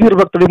 ಮತ್ತೆ ಬಿಸಿ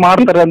ಇರ್ಬೇಕು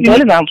ಮಾಡ್ತಾರೆ ಅಂತ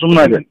ಹೇಳಿ ನಾನು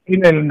ಸುಮ್ಮನೆ.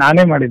 ಇಲ್ಲ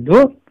ನಾನೇ ಮಾಡಿದ್ದು.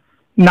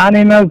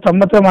 ನಾನೇನಾದ್ರು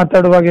ತಮ್ಮ ಹತ್ರ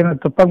ಮಾತಾಡುವಾಗ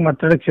ಏನಾದ್ರು ತಪ್ಪಾಗಿ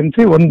ಮಾತಾಡೋಕೆ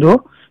ಕ್ಷಮಿಸಿ. 1,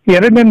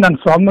 2 ನಾನು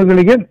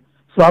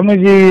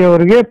ಸ್ವಾಮೀಜಿ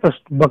ಅವರಿಗೆ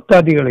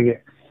ಭಕ್ತಾದಿಗಳಿಗೆ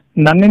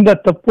ನನ್ನಿಂದ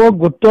ತಪ್ಪೋ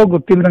ಗೊತ್ತೋ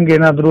ಗೊತ್ತಿಲ್ದಂಗೆ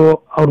ಏನಾದ್ರು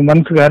ಅವ್ರ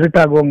ಮನ್ಸಿಗೆ ಹರ್ಟ್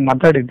ಆಗುವಂಗೆ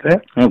ಮಾತಾಡಿದ್ರೆ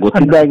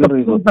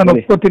ನಾನು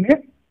ಒಪ್ಕೋತೀನಿ.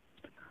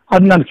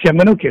 ಅದು ನಾನು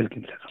ಕ್ಷಮೆನೂ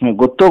ಕೇಳ್ತೀನಿ ಸರ್.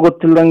 ಗೊತ್ತೋ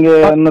ಗೊತ್ತಿಲ್ದಂಗೆ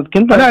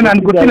ಅನ್ನೋದಕ್ಕಿಂತ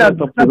ನನ್ಗೆ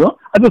ಗೊತ್ತಿಲ್ಲ.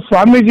 ಅದು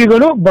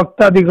ಸ್ವಾಮೀಜಿಗಳು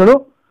ಭಕ್ತಾದಿಗಳು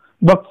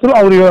ಭಕ್ತರು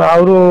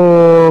ಅವರು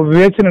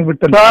ವಿವೇಚನೆ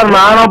ಬಿಟ್ಟು. ಸರ್,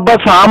 ನಾನೊಬ್ಬ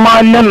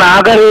ಸಾಮಾನ್ಯ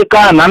ನಾಗರಿಕ,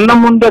 ನನ್ನ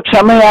ಮುಂದೆ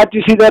ಕ್ಷಮೆ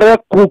ಯಾಚಿಸಿದರೆ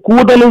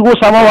ಕೂದಲಿಗೂ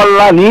ಸಮವಲ್ಲ.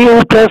 ನೀವು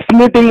ಪ್ರೆಸ್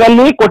ಮೀಟಿಂಗ್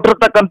ಅಲ್ಲಿ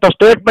ಕೊಟ್ಟಿರ್ತಕ್ಕಂಥ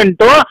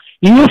ಸ್ಟೇಟ್ಮೆಂಟ್,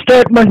 ಈ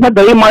ಸ್ಟೇಟ್ಮೆಂಟ್ ನ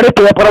ದಯಮಾಡಿ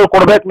ಪೇಪರ್ ಅಲ್ಲಿ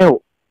ಕೊಡ್ಬೇಕು ನೀವು.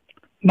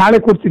 ನಾಳೆ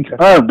ಕೊಡ್ತೀನಿ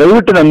ಸರ್.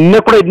 ದಯವಿಟ್ಟು ನಿನ್ನೆ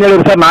ಕೂಡ ಇದನ್ನ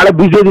ಹೇಳಿರಿ ಸರ್, ನಾಳೆ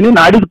ಬಿಸಿ ಇದೀನಿ,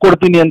 ನಾಡಿದ್ದು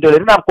ಕೊಡ್ತೀನಿ ಅಂತ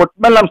ಹೇಳಿದ್ರೆ ನಾನು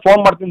ಕೊಟ್ಮೇಲೆ ನಾನು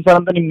ಫೋನ್ ಮಾಡ್ತೀನಿ ಸರ್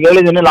ಅಂತ ನಿಮ್ಗೆ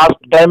ಹೇಳಿದ್ದೀನಿ ಲಾಸ್ಟ್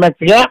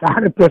ಕ್ಲೈಮ್ಯಾಕ್ಸ್ಗೆ.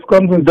 ಪ್ರೆಸ್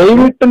ಕಾನ್ಫರೆನ್ಸ್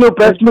ದಯವಿಟ್ಟು ನೀವು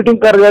ಪ್ರೆಸ್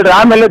ಮೀಟಿಂಗ್ ಕರೆದ್ರಿ.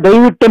 ಆಮೇಲೆ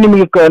ದಯವಿಟ್ಟು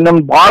ನಿಮಗೆ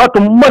ನಮ್ಗೆ ಬಹಳ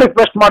ತುಂಬಾ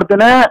ರಿಕ್ವೆಸ್ಟ್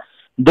ಮಾಡ್ತೇನೆ,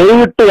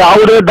 ದಯವಿಟ್ಟು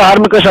ಯಾವುದೇ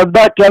ಧಾರ್ಮಿಕ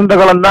ಶ್ರದ್ಧಾ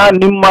ಕೇಂದ್ರಗಳನ್ನ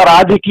ನಿಮ್ಮ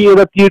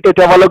ರಾಜಕೀಯದ ತೀಟೆ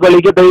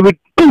ತೆವಲುಗಳಿಗೆ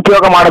ದಯವಿಟ್ಟು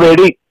ಉಪಯೋಗ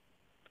ಮಾಡಬೇಡಿ.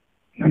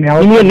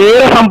 ನಿಮಗೆ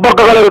ನೇರ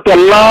ಸಂಪರ್ಕಗಳಿರುತ್ತೆ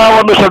ಎಲ್ಲಾ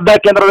ಒಂದು ಶ್ರದ್ಧಾ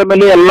ಕೇಂದ್ರದ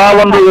ಮೇಲೆ, ಎಲ್ಲಾ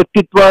ಒಂದು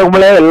ವ್ಯಕ್ತಿತ್ವ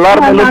ಮೇಲೆ, ಎಲ್ಲರ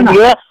ಮೇಲೆ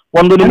ನಿಮಗೆ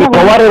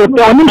ಪವರ್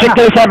ಇರುತ್ತೆ. 1 ನಿಮಿಷ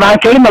ಕೇಳಿ ಸರ್, ನಾನು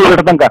ಕೇಳಿ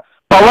ಮಲ್ಗಟ್ಟ ತನಕ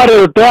ಪವರ್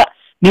ಇರುತ್ತೆ.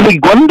 ನಿಮಗೆ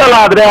ಗೊಂದಲ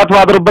ಆದ್ರೆ ಅಥವಾ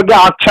ಅದ್ರ ಬಗ್ಗೆ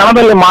ಆ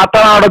ಕ್ಷಣದಲ್ಲಿ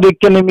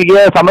ಮಾತನಾಡೋದಕ್ಕೆ ನಿಮಗೆ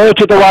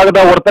ಸಮಯೋಚಿತವಾದ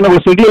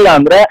ವರ್ತನೆಗಳು ಸಿಗಲಿಲ್ಲ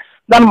ಅಂದ್ರೆ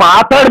ನಾನು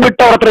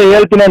ಮಾತಾಡ್ಬಿಟ್ಟು ಅವ್ರ ಹತ್ರ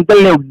ಹೇಳ್ತೀನಿ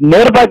ಅಂತೇಳಿ ನೀವು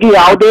ನೇರವಾಗಿ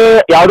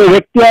ಯಾವುದೇ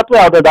ವ್ಯಕ್ತಿ ಅಥವಾ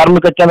ಯಾವುದೇ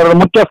ಧಾರ್ಮಿಕ ಕೇಂದ್ರದ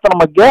ಮುಖ್ಯಸ್ಥನ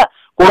ಬಗ್ಗೆ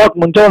ಕೊಡೋಕ್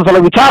ಮುಂಚೆ ಒಂದ್ಸಲ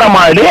ವಿಚಾರ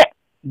ಮಾಡಿ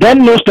ದೆನ್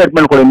ನೀವು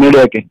ಸ್ಟೇಟ್ಮೆಂಟ್ ಕೊಡಿ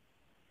ಮೀಡಿಯಾಕ್ಕೆ.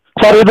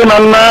 ಸರ್, ಇದು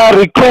ನನ್ನ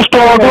ರಿಕ್ವೆಸ್ಟ್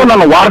ಹೌದು,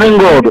 ನನ್ನ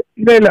ವಾರ್ನಿಂಗ್ ಹೌದು.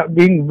 ಇಲ್ಲ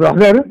ಬೀಂಗ್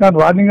ಬ್ರದರ್, ನಾನು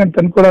ವಾರ್ನಿಂಗ್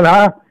ಅಂತ ಅನ್ಕೊಳಲ್ಲ.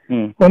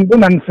 ಒಂದು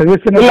ನನ್ನ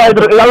ಸಜೆಷನ್ ಇಲ್ಲ,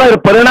 ಇದ್ರ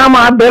ಪರಿಣಾಮ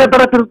ಬೇರೆ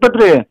ತರ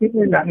ತಿರುಗ್ತತ್ರಿ.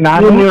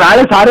 ನೀವು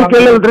ನಾಳೆ ಸಾರಿ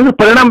ಕೇಳಿದ್ರಿ,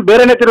 ಪರಿಣಾಮ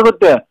ಬೇರೆನೆ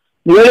ತಿರುಗುತ್ತೆ.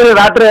 ನೀವು ಹೇಳಿದ್ರಿ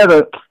ರಾತ್ರಿ ಅದು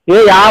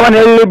ಯಾವನ್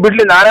ಹೇಳಿ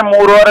ಬಿಡ್ಲಿ, ನಾನೇ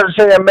 3.5 ವರ್ಷ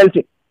MLC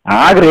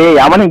ಆಗ್ರಿ.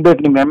 ಯಾವನಿಗೆ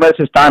ಬೇಕು ನಿಮ್ MLC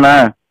ಸ್ಥಾನ?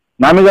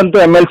 ನಮಗಂತೂ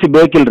MLC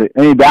ಬೇಕಿಲ್ರಿ,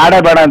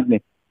 ಬೇಡ ಅಂತೀನಿ.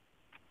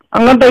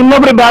 ಹಂಗಂತ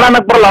ಇನ್ನೊಬ್ರಿಗೆ ಬೇಡ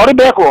ಅನ್ನಕ್ ಬರಲ್ಲ, ಅವ್ರಿಗೆ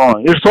ಬೇಕು.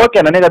 ಇಟ್ಸ್ ಓಕೆ,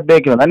 ನನಗೆ ಅದ್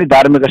ಬೇಕಿಲ್ಲ. ನನಗೆ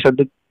ಧಾರ್ಮಿಕ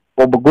ಶ್ರದ್ಧೆ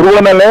ಒಬ್ಬ ಗುರುಗಳ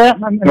ಮೇಲೆ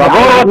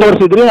ಅಗೌರವ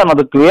ತೋರಿಸಿದ್ರಿ, ನಾನು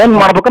ಅದಕ್ಕೆ ಏನ್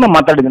ಮಾಡ್ಬೇಕು ನಾನು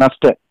ಮಾತಾಡಿದ್ದೀನಿ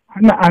ಅಷ್ಟೇ.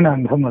 ಅಣ್ಣ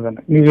ಸಮಾಧಾನ.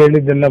 ನೀವು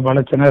ಹೇಳಿದ್ದೆಲ್ಲ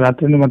ಬಹಳ ಚೆನ್ನಾಗಿ,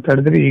 ರಾತ್ರಿನೂ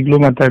ಮಾತಾಡಿದ್ರಿ, ಈಗಲೂ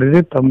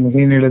ಮಾತಾಡಿದ್ರಿ. ತಮ್ಮ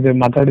ಏನ್ ಹೇಳಿದ್ರೆ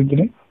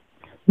ಮಾತಾಡಿದ್ದೀನಿ,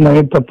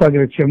 ನಾವೇನು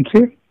ತಪ್ಪಾಗಿದೆ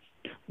ಕ್ಷಮಿಸಿ.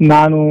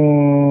 ನಾನು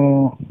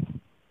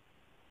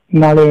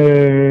ನಾಳೆ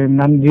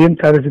ನಂದು ಏನು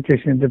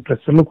ಕ್ಲಾರಿಫಿಕೇಶನ್ ಇದೆ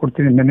ಪ್ರೆಸ್ಸಲ್ಲೂ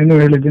ಕೊಡ್ತೀನಿ. ನೆನ್ನೆನೂ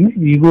ಹೇಳಿದ್ದೀನಿ,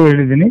 ಈಗೂ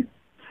ಹೇಳಿದ್ದೀನಿ.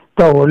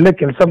 ತಾವು ಒಳ್ಳೆ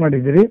ಕೆಲಸ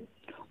ಮಾಡಿದ್ದೀರಿ.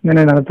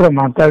 ನೆನ್ನೆ ನನ್ನ ಹತ್ರ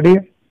ಮಾತಾಡಿ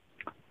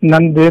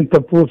ನಂದೇನು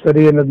ತಪ್ಪು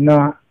ಸರಿ ಅನ್ನೋದನ್ನ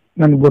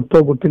ನನ್ಗೆ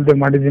ಗೊತ್ತಿಲ್ಲದೆ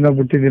ಮಾಡಿದ್ದೀನೋ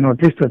ಬಿಟ್ಟಿದ್ದೀನೋ,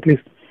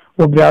 ಅಟ್ಲೀಸ್ಟ್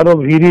ಒಬ್ರು ಯಾರೋ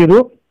ಹಿರಿಯರು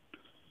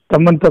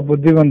ತಮ್ಮಂಥ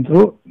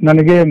ಬುದ್ಧಿವಂತರು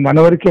ನನಗೆ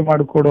ಮನವರಿಕೆ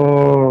ಮಾಡಿಕೊಡೋ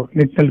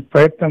ನಿಟ್ಟಿನಲ್ಲಿ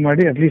ಪ್ರಯತ್ನ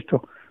ಮಾಡಿ ಅಟ್ಲೀಸ್ಟ್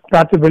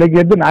ರಾತ್ರಿ ಬೆಳಗ್ಗೆ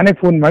ಎದ್ದು ನಾನೇ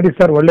ಫೋನ್ ಮಾಡಿ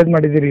ಸರ್ ಒಳ್ಳೇದು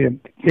ಮಾಡಿದ್ದೀರಿ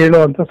ಅಂತ ಹೇಳೋ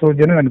ಅಂತ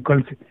ಸೌಜನ್ಯ ನನಗೆ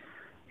ಕಳಿಸಿ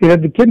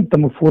ಇರೋದಕ್ಕೆ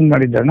ತಮಗೆ ಫೋನ್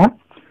ಮಾಡಿದ್ದಣ್ಣ.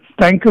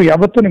 Thank you.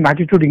 ಯಾವತ್ತೂ ನಿಮ್ಮ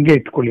ಆಟಿಟ್ಯೂಡ್ ಹಿಂಗೆ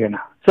ಇಟ್ಕೊಳ್ಳಿ ಅಣ್ಣ.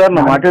 ಸರ್,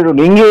 ನಮ್ಮ ಆಟಿಟ್ಯೂಡ್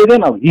ಹಿಂಗೆ ಇದೆ.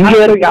 ನಾವು ಹಿಂಗೆ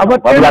ಇಲ್ಲ,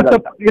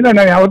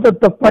 ನಾನು ಯಾವತ್ತೂ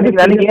ತಪ್ಪು ಮಾಡಿ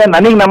ನನಗೆ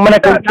ನಮ್ಮನೆ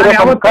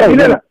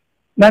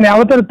ನಾನು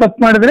ಯಾವತ್ತಾರು ತಪ್ಪು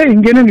ಮಾಡಿದ್ರೆ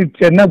ಹಿಂಗೇನೆ ನೀವು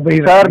ಚೆನ್ನಾಗಿ ಬೈ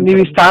ಸರ್. ನೀವು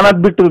ಈ ಸ್ಥಾನದ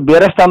ಬಿಟ್ಟು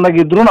ಬೇರೆ ಸ್ಥಾನದಾಗ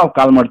ಇದ್ರು ನಾವು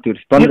ಕಾಲ್ ಮಾಡ್ತೀವಿ.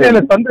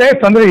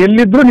 ತೊಂದ್ರೆ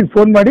ಎಲ್ಲಿದ್ರು ನೀವು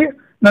ಫೋನ್ ಮಾಡಿ,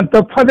 ನಾನು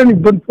ತಪ್ಪಾದ್ರೆ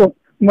ನೀವು ಬಂದು ಫೋನ್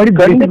ಮಾಡಿ.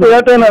 ಖಂಡಿತ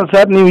ಹೇಳ್ತೇನೆ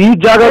ಸರ್, ನೀವು ಈ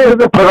ಜಾಗ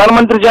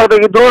ಪ್ರಧಾನಮಂತ್ರಿ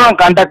ಜಾಗದಾಗಿದ್ರು ನಾನು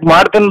ಕಾಂಟ್ಯಾಕ್ಟ್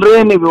ಮಾಡ್ತೀನಿ ರೀ.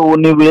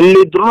 ನೀವು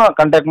ಎಲ್ಲಿದ್ರು ನಾನು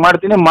ಕಾಂಟ್ಯಾಕ್ಟ್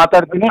ಮಾಡ್ತೀನಿ,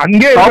 ಮಾತಾಡ್ತೀನಿ.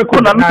 ಹಂಗೆ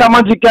ನನ್ನ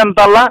ಸಮಾಜಕ್ಕೆ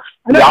ಅಂತಲ್ಲ,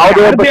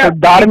 ಯಾವುದೇ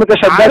ಧಾರ್ಮಿಕ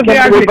ಶ್ರದ್ಧಾ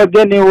ಕೇಂದ್ರಗಳ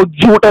ಬಗ್ಗೆ ನೀವು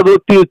ಊಟದು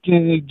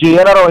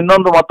ಏನಾರು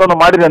ಇನ್ನೊಂದು ಮತ್ತೊಂದು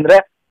ಮಾಡಿರಿ ಅಂದ್ರೆ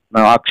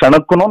ನಾವು ಆ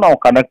ಕ್ಷಣಕ್ಕೂ ನಾವು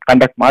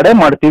ಕಾಂಟ್ಯಾಕ್ಟ್ ಮಾಡೇ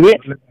ಮಾಡ್ತೀವಿ.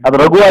 ಅದು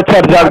ರಘು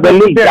ಆಚಾರ್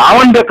ಜಾಗದಲ್ಲಿ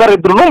ಯಾವನ್ ಬೇಕಾದ್ರೆ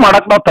ಇದ್ರು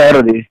ಮಾಡಕ್ ನಾವು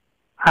ತಯಾರಿದೀವಿ.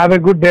 ಹ್ಯಾವ್ ಎ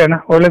ಗುಡ್ ಡೇ ಅಣ್ಣ.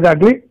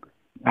 ಒಳ್ಳೇದಾಗ್ಲಿ.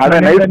 Have a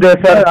nice day,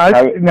 sir.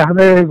 Have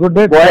a good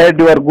day. Go ahead,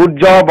 your good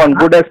job and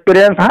good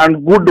experience and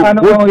good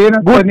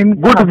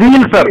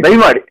wheel, sir.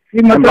 ದಯಮಾಡಿ.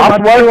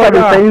 Last word I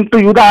will saying to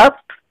you that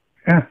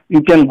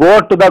you can go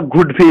to the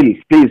good wheel,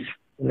 please.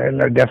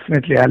 ಇಲ್ಲ,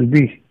 definitely I'll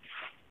be.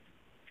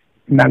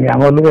 ನಾನು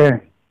ಯಾವಾಗಲೂ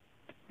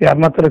ಯಾರ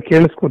ಮಾತ್ರ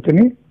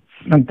ಕೇಳಿಸ್ಕೊತೀನಿ.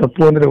 ನಾನು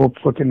ತಪ್ಪು ಅಂದ್ರೆ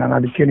ಒಪ್ಕೋತೀನಿ. ನಾನು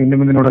ಅದಕ್ಕೆ ಹಿಂದೆ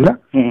ಮುಂದೆ ನೋಡಲ್ಲ.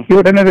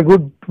 ಇವತ್ತೇನಾದ್ರೆ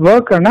ಗುಡ್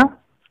ವರ್ಕ್ ಅಣ್ಣ.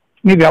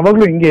 ನೀವು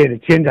ಯಾವಾಗಲೂ ಹಿಂಗೆ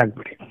ಚೇಂಜ್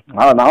ಆಗ್ಬಿಡಿ.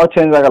 ನಾವು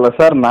ಚೇಂಜ್ ಆಗಲ್ಲ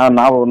ಸರ್.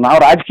 ನಾವು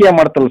ರಾಜಕೀಯ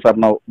ಮಾಡ್ತಲ್ಲ ಸರ್.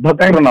 ನಾವು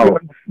ಭಕ್ತರು. ನಾವು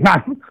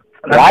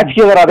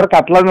ರಾಜಕೀಯದವರಾದ್ರೆ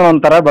ಕತ್ಲಂದ್ರೆ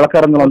ಒಂಥರ,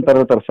 ಬೆಳಕರಂದ್ರೆ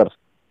ಒಂಥರ ಇರ್ತಾರೆ ಸರ್.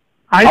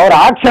 ಅವ್ರ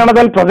ಆ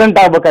ಕ್ಷಣದಲ್ಲಿ ಪ್ರೆಸೆಂಟ್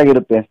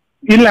ಆಗ್ಬೇಕಾಗಿರುತ್ತೆ.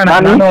 ಇಲ್ಲ,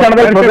 ನಾನು ಈ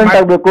ಕ್ಷಣದಲ್ಲಿ ಪ್ರೆಸೆಂಟ್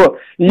ಆಗ್ಬೇಕು,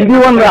 ಇದೀ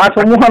ಒಂದು ಆ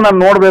ಸಮೂಹ ನಾನು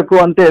ನೋಡ್ಬೇಕು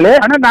ಅಂತ ಹೇಳಿ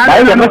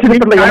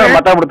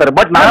ಮಾತಾಡ್ಬಿಡ್ತಾರೆ.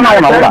 ಬಟ್ ನಾನು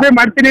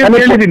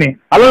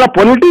ಅಲ್ಲ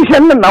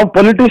ಪೊಲಿಟಿಷಿಯನ್. ನಾವು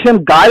ಪೊಲಿಟಿಷಿಯನ್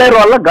ಗಾಳಿಯರು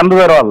ಅಲ್ಲ,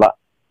 ಗಂಧದವರು ಅಲ್ಲ.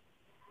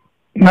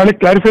 ನಾಳೆ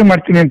ಕ್ಲಾರಿಫೈ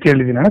ಮಾಡ್ತೀನಿ ಅಂತ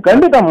ಹೇಳಿದ್ದೀನಿ.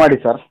 ಖಂಡಿತ ಮಾಡಿ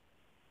ಸರ್.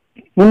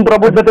 ನಿಮ್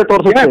ಪ್ರಬುದ್ಧತೆ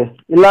ತೋರಿಸುತ್ತೆ.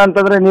 ಇಲ್ಲ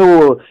ಅಂತಂದ್ರೆ ನೀವು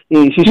ಈ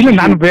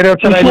ನಾನು ಬೇರೆ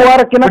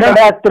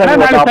ಕಡೆ ಆಗ್ತೀರ.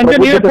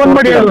 ಫೋನ್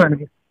ಮಾಡಿ ಹೇಳು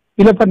ನನಗೆ.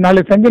 ಇಲ್ಲಪ್ಪ,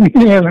 ನಾಳೆ ಸಂಜೆ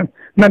ನೀನು ಹೇಳ.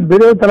 ನಾನು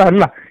ಬೇರೆಯವ್ರ ತರ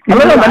ಅಲ್ಲ.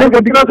 ನನಗೆ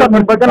ಗೊತ್ತಿಲ್ಲ ಸರ್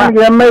ನಿಮ್ಮ ಬಗ್ಗೆ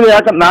ನನಗೆ ಹೆಮ್ಮೆ ಇದೆ.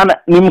 ಯಾಕಂದ್ರೆ ನಾನು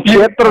ನಿಮ್ಮ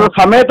ಕ್ಷೇತ್ರದ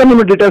ಸಮೇತ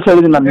ನಿಮ್ಗೆ ಡೀಟೇಲ್ಸ್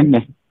ಹೇಳಿದ್ದೀನಿ ನಾನು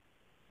ನಿನ್ನೆ.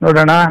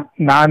 ನೋಡೋಣ,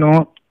 ನಾನು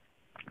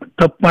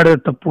ತಪ್ಪು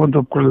ಮಾಡಿದ್ರೆ ತಪ್ಪು ಅಂತ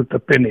ಒಪ್ಕೊಳ್ಳೋದು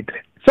ತಪ್ಪೇನಿದೆ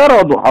ಸರ್.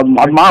 ಅದು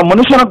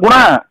ಮನುಷ್ಯನ ಗುಣ,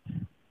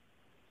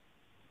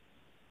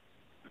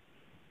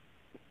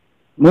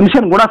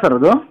 ಮನುಷ್ಯನ ಗುಣ ಸರ್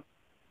ಅದು.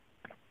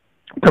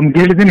 ತಮ್ಗೆ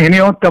ಹೇಳಿದ್ದೀನಿ,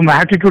 ಏನೋ ತಮ್ಮ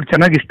ಆಟಿಟ್ಯೂಡ್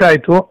ಚೆನ್ನಾಗಿ ಇಷ್ಟ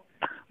ಆಯ್ತು.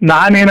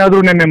 ನಾನೇನಾದ್ರು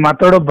ನೆನ್ನೆ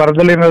ಮಾತಾಡೋ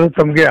ಬರದಲ್ಲಿ ಏನಾದ್ರು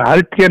ತಮ್ಗೆ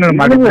ಹರ್ಟ್ ಏನಾದ್ರು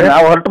ಮಾಡಿದ್ರೆ,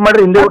 ಹೊರಟು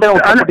ಮಾಡ್ರಿ ಹಿಂದೆ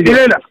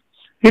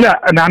ಇಲ್ಲ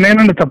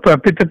ನಾನೇನಾದ್ರು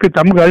ತಪ್ಪಿ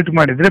ತಮ್ಗೆ ಹರ್ಟ್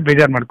ಮಾಡಿದ್ರೆ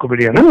ಬೇಜಾರು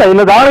ಮಾಡ್ಕೋಬೇಡಿ.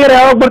 ಇಲ್ಲ ದಾವಣಗೆರೆ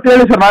ಯಾವಾಗ ಬರ್ತೀವಿ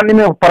ಹೇಳಿ ಸರ್, ನಾನು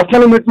ನಿಮಗೆ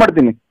ಪರ್ಸನಲಿ ಮೀಟ್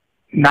ಮಾಡ್ತೀನಿ.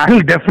 ನಾನು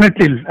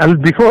definitely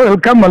before I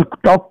come I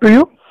talk to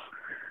you,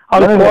 I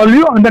call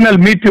you and then I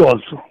meet you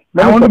also.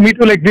 I want to meet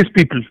you like these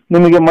people.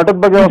 ನಿಮಗೆ ಮಠದ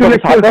ಬಗ್ಗೆ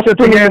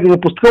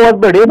ಪುಸ್ತಕ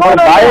ಓದ್ಬೇಡಿ,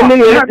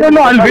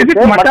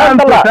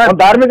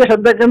 ಧಾರ್ಮಿಕ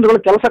ಶ್ರದ್ಧಾ ಕೇಂದ್ರಗಳು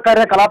ಕೆಲಸ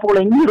ಕಾರ್ಯಕಲಾಪಗಳು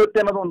ಹೆಂಗಿರುತ್ತೆ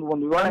ಅನ್ನೋದು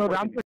ಒಂದು ವಿವರಣೆ.